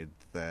made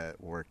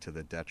that worked to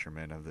the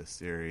detriment of this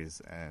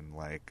series, and,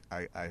 like,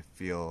 I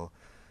feel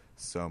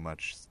so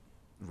much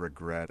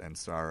regret and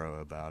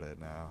sorrow about it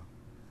now.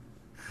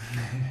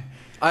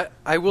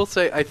 I will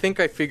say, I think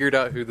I figured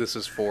out who this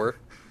is for.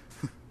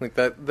 Like,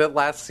 that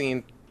last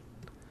scene,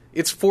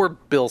 it's for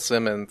Bill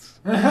Simmons.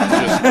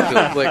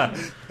 like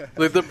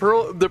the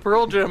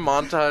Pearl Jam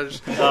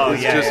montage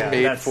is just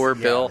made for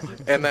Bill,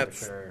 and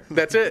that's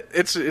it.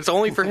 It's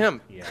only for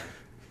him. Yeah,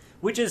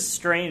 which is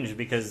strange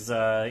because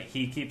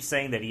he keeps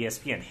saying that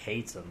ESPN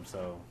hates him.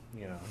 So,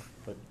 you know,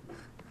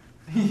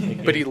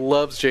 but he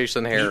loves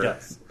Jason Hare. He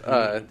does. He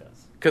does.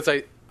 Because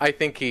I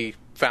think he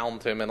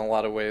found him in a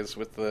lot of ways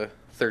with the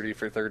 30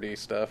 for 30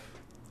 stuff.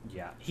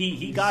 Yeah,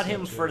 he got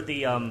him for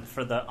the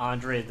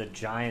Andre the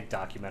Giant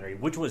documentary,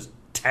 which was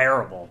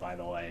terrible, by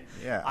the way.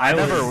 Yeah,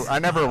 I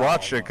never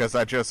watched it because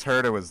I just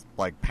heard it was,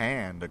 like,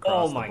 panned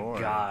across the board. Oh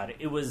my god,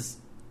 it was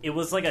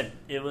like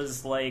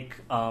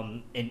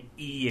an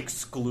E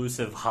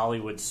exclusive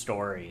Hollywood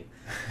story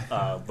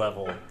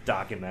level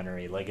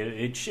documentary. Like,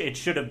 it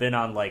should have been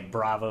on, like,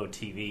 Bravo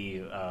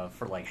TV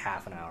for like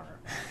half an hour.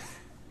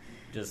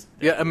 Just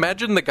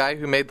imagine the guy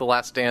who made The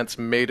Last Dance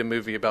made a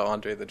movie about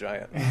Andre the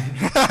Giant.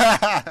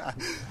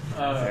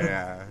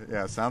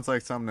 Yeah, sounds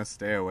like something to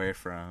stay away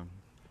from.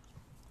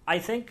 I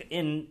think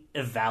in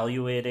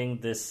evaluating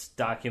this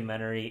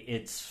documentary,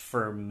 it's,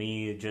 for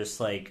me, just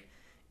like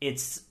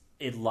it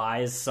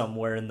lies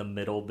somewhere in the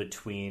middle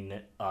between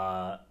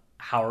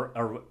how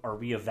are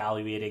we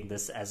evaluating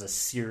this as a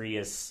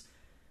serious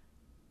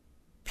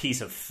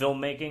piece of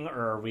filmmaking,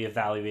 or are we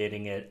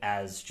evaluating it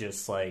as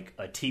just like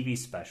a TV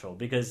special?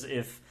 Because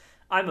if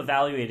I'm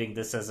evaluating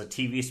this as a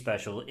TV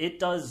special, it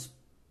does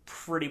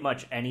pretty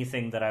much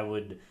anything that I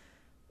would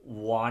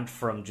want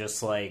from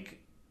just like,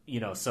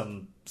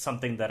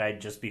 something that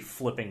I'd just be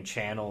flipping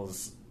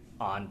channels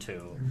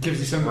onto. Gives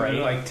you something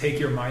to like take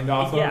your mind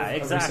off of. Yeah,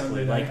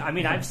 exactly. Like, I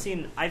mean, I've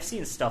seen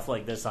stuff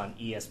like this on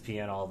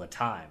ESPN all the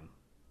time,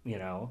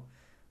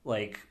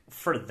 like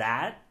for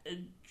that,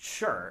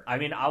 sure. I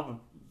mean,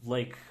 I'll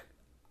like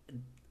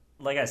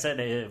I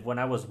said, when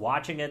I was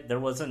watching it, there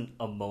wasn't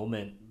a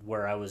moment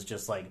where I was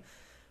just like,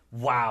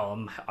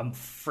 wow, I'm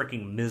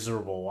freaking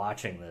miserable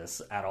watching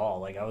this at all.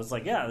 Like, I was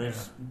like, yeah,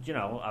 there's,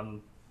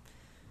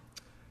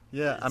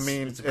 I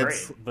mean, it's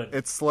great, but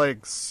it's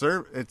like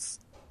it's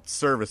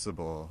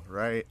serviceable,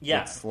 right?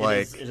 Yeah, it's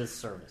like it is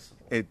serviceable.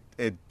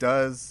 It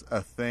does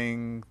a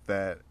thing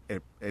that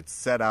it's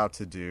set out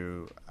to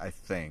do, I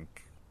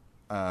think.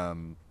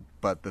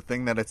 But the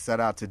thing that it set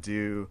out to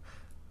do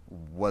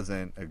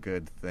wasn't a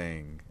good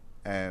thing,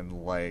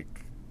 and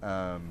like,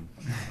 I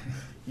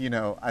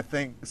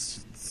think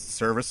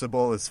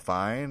serviceable is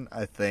fine.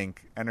 I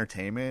think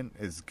entertainment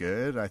is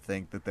good. I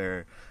think that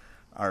there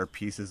are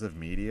pieces of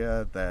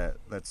media that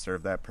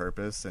serve that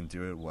purpose and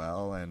do it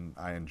well, and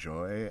I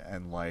enjoy.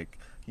 And like,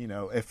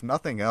 if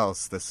nothing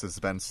else, this has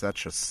been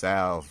such a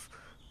salve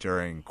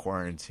during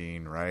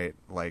quarantine, right?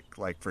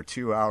 Like for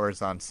 2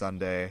 hours on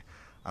Sunday,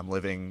 I'm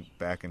living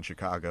back in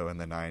Chicago in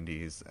the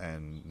 90s,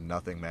 and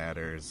nothing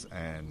matters,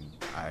 and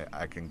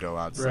I can go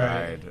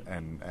outside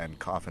and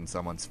cough in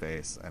someone's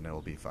face, and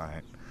it'll be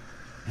fine.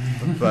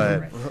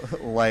 But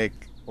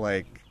like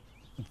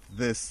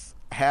this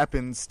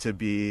happens to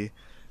be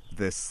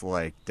this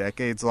like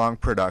decades-long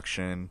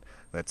production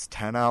that's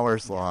 10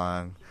 hours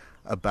long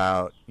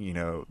about,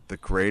 the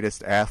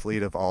greatest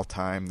athlete of all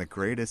time, the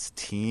greatest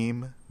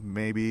team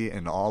maybe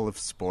in all of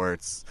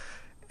sports,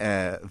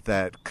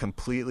 that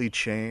completely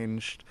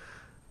changed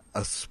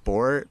a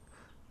sport,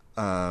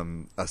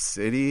 a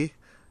city,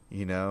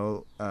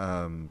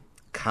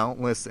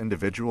 countless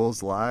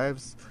individuals'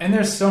 lives. And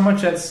there's so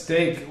much at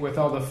stake with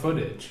all the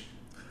footage.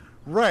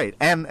 Right,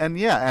 and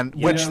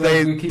which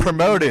they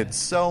promoted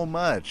so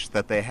much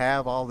that they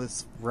have all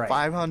this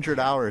 500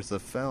 hours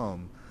of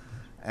film,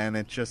 and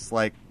it just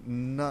like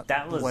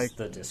that was like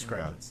the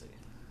discrepancy. Yeah.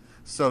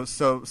 So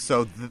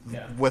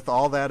with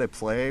all that at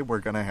play, we're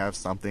gonna have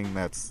something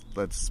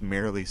that's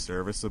merely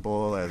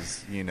serviceable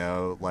as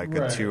like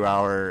a 2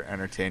 hour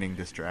entertaining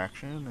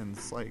distraction, and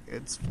it's like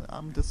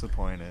I'm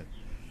disappointed.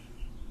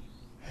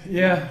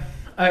 Yeah.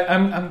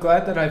 I'm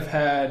glad that I've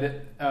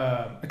had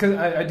because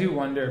I do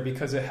wonder,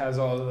 because it has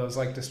all of those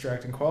like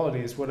distracting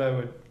qualities, what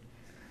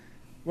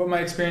my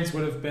experience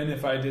would have been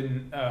if I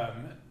didn't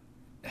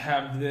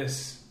have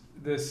this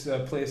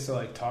place to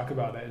like talk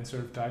about it and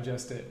sort of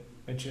digest it,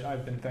 which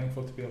I've been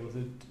thankful to be able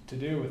to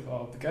do with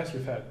all of the guests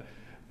we've had.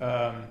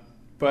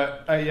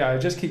 But I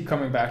just keep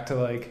coming back to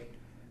like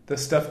the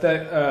stuff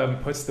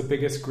that puts the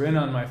biggest grin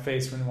on my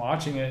face when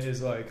watching it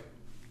is like,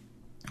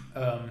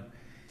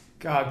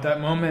 God,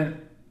 that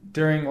moment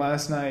during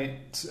last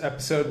night's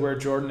episode where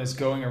Jordan is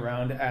going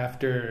around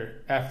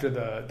after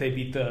they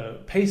beat the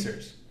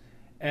Pacers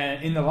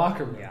and in the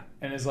locker room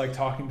and is like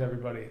talking to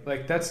everybody.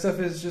 Like that stuff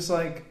is just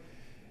like,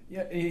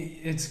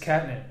 it's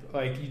catnip.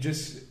 Like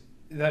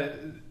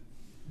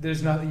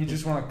there's nothing, you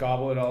just want to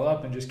gobble it all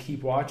up and just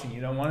keep watching.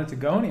 You don't want it to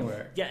go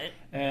anywhere.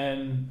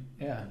 And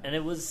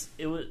it was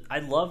I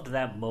loved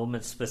that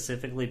moment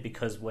specifically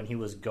because when he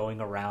was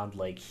going around,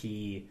 like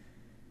you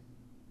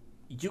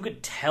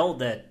could tell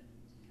that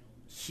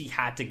he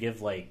had to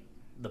give like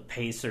the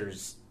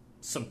Pacers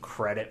some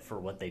credit for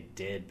what they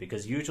did,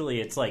 because usually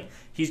it's like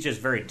he's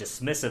just very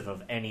dismissive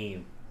of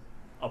any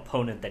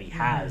opponent that he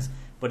has.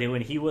 But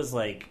when he was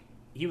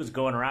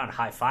going around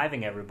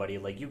high-fiving everybody,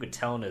 like you could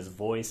tell in his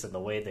voice and the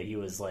way that he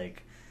was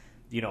like,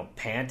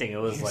 panting, it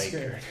was he's like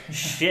scared.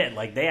 Shit,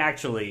 like they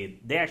actually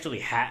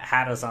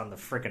had us on the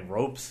freaking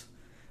ropes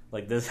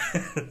like this.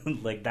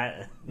 Like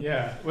that.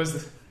 Yeah.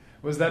 Was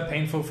that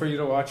painful for you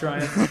to watch,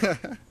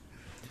 Ryan?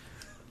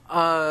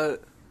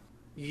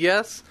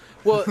 Yes.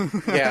 Well,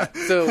 yeah.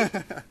 So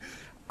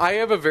I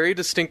have a very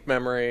distinct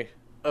memory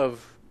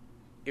of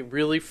it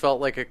really felt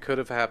like it could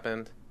have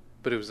happened,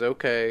 but it was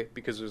okay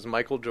because it was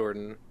Michael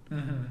Jordan.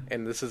 Mm-hmm.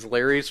 And this is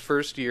Larry's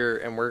first year,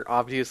 and we're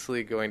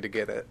obviously going to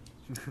get it.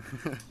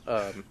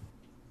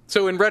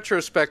 So in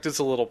retrospect, it's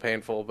a little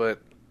painful,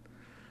 but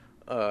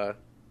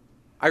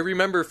I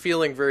remember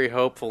feeling very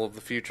hopeful of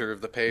the future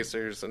of the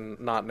Pacers and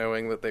not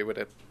knowing that they would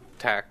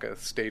attack a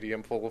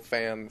stadium full of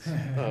fans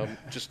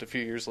just a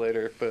few years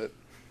later. But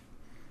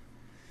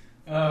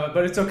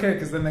it's okay,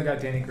 because then they got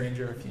Danny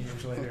Granger a few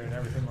years later and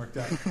everything worked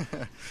out.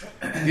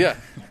 Yeah.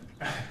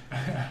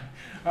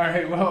 All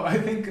right, well, I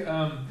think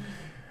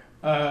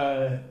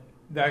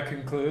that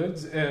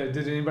concludes.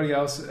 Did anybody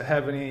else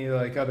have any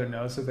like other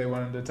notes that they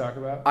wanted to talk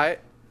about?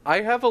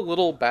 I have a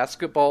little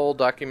basketball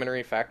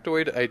documentary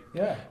factoid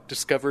I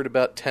discovered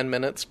about 10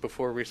 minutes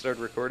before we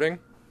started recording.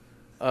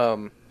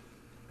 And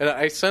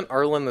I sent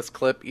Arlen this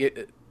clip.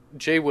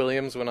 Jay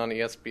Williams went on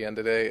ESPN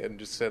today and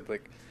just said,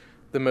 like,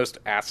 the most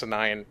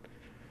asinine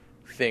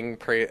thing.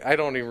 I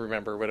don't even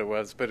remember what it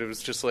was, but it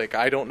was just like,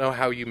 I don't know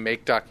how you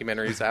make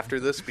documentaries after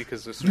this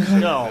because this was so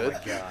good.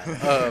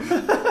 Oh,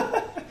 my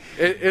God.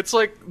 It's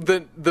like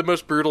the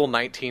most brutal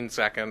 19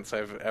 seconds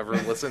I've ever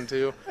listened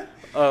to.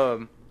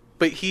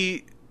 But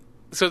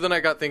so then I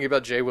got thinking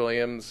about Jay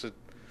Williams, a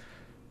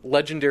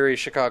legendary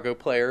Chicago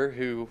player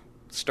who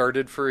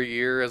started for a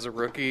year as a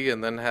rookie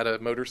and then had a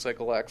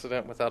motorcycle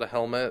accident without a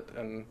helmet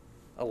and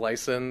a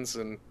license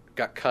and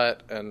got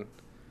cut. And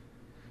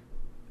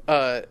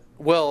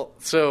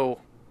so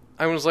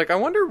I was like, I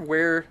wonder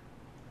where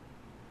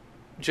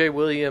Jay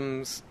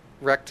Williams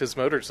wrecked his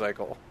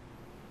motorcycle.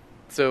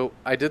 So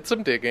I did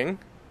some digging,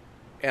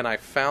 and I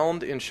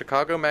found in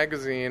Chicago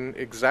Magazine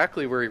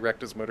exactly where he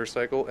wrecked his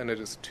motorcycle, and it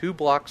is 2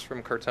 blocks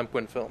from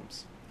Cartempuin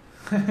Films.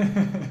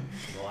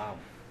 Wow.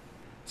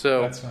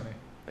 So That's funny.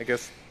 I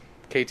guess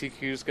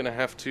KTQ is going to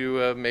have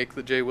to make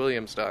the Jay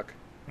Williams doc.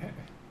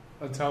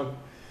 Let's hope.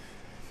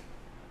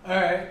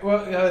 All right.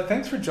 Well,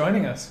 thanks for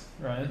joining us,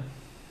 Ryan.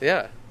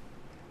 Yeah.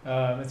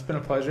 It's been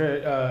a pleasure.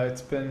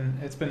 It's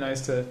been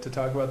nice to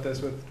talk about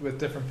this with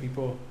different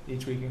people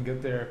each week and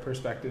get their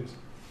perspectives.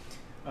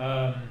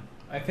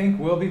 I think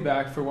we'll be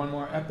back for one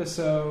more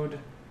episode,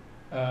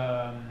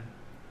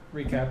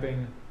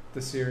 recapping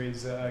the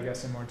series, I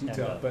guess, in more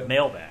detail. But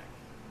mailbag.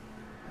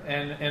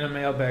 And a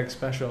mailbag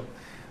special.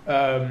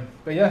 But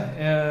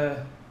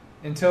yeah,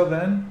 until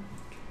then,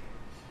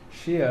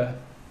 Shia.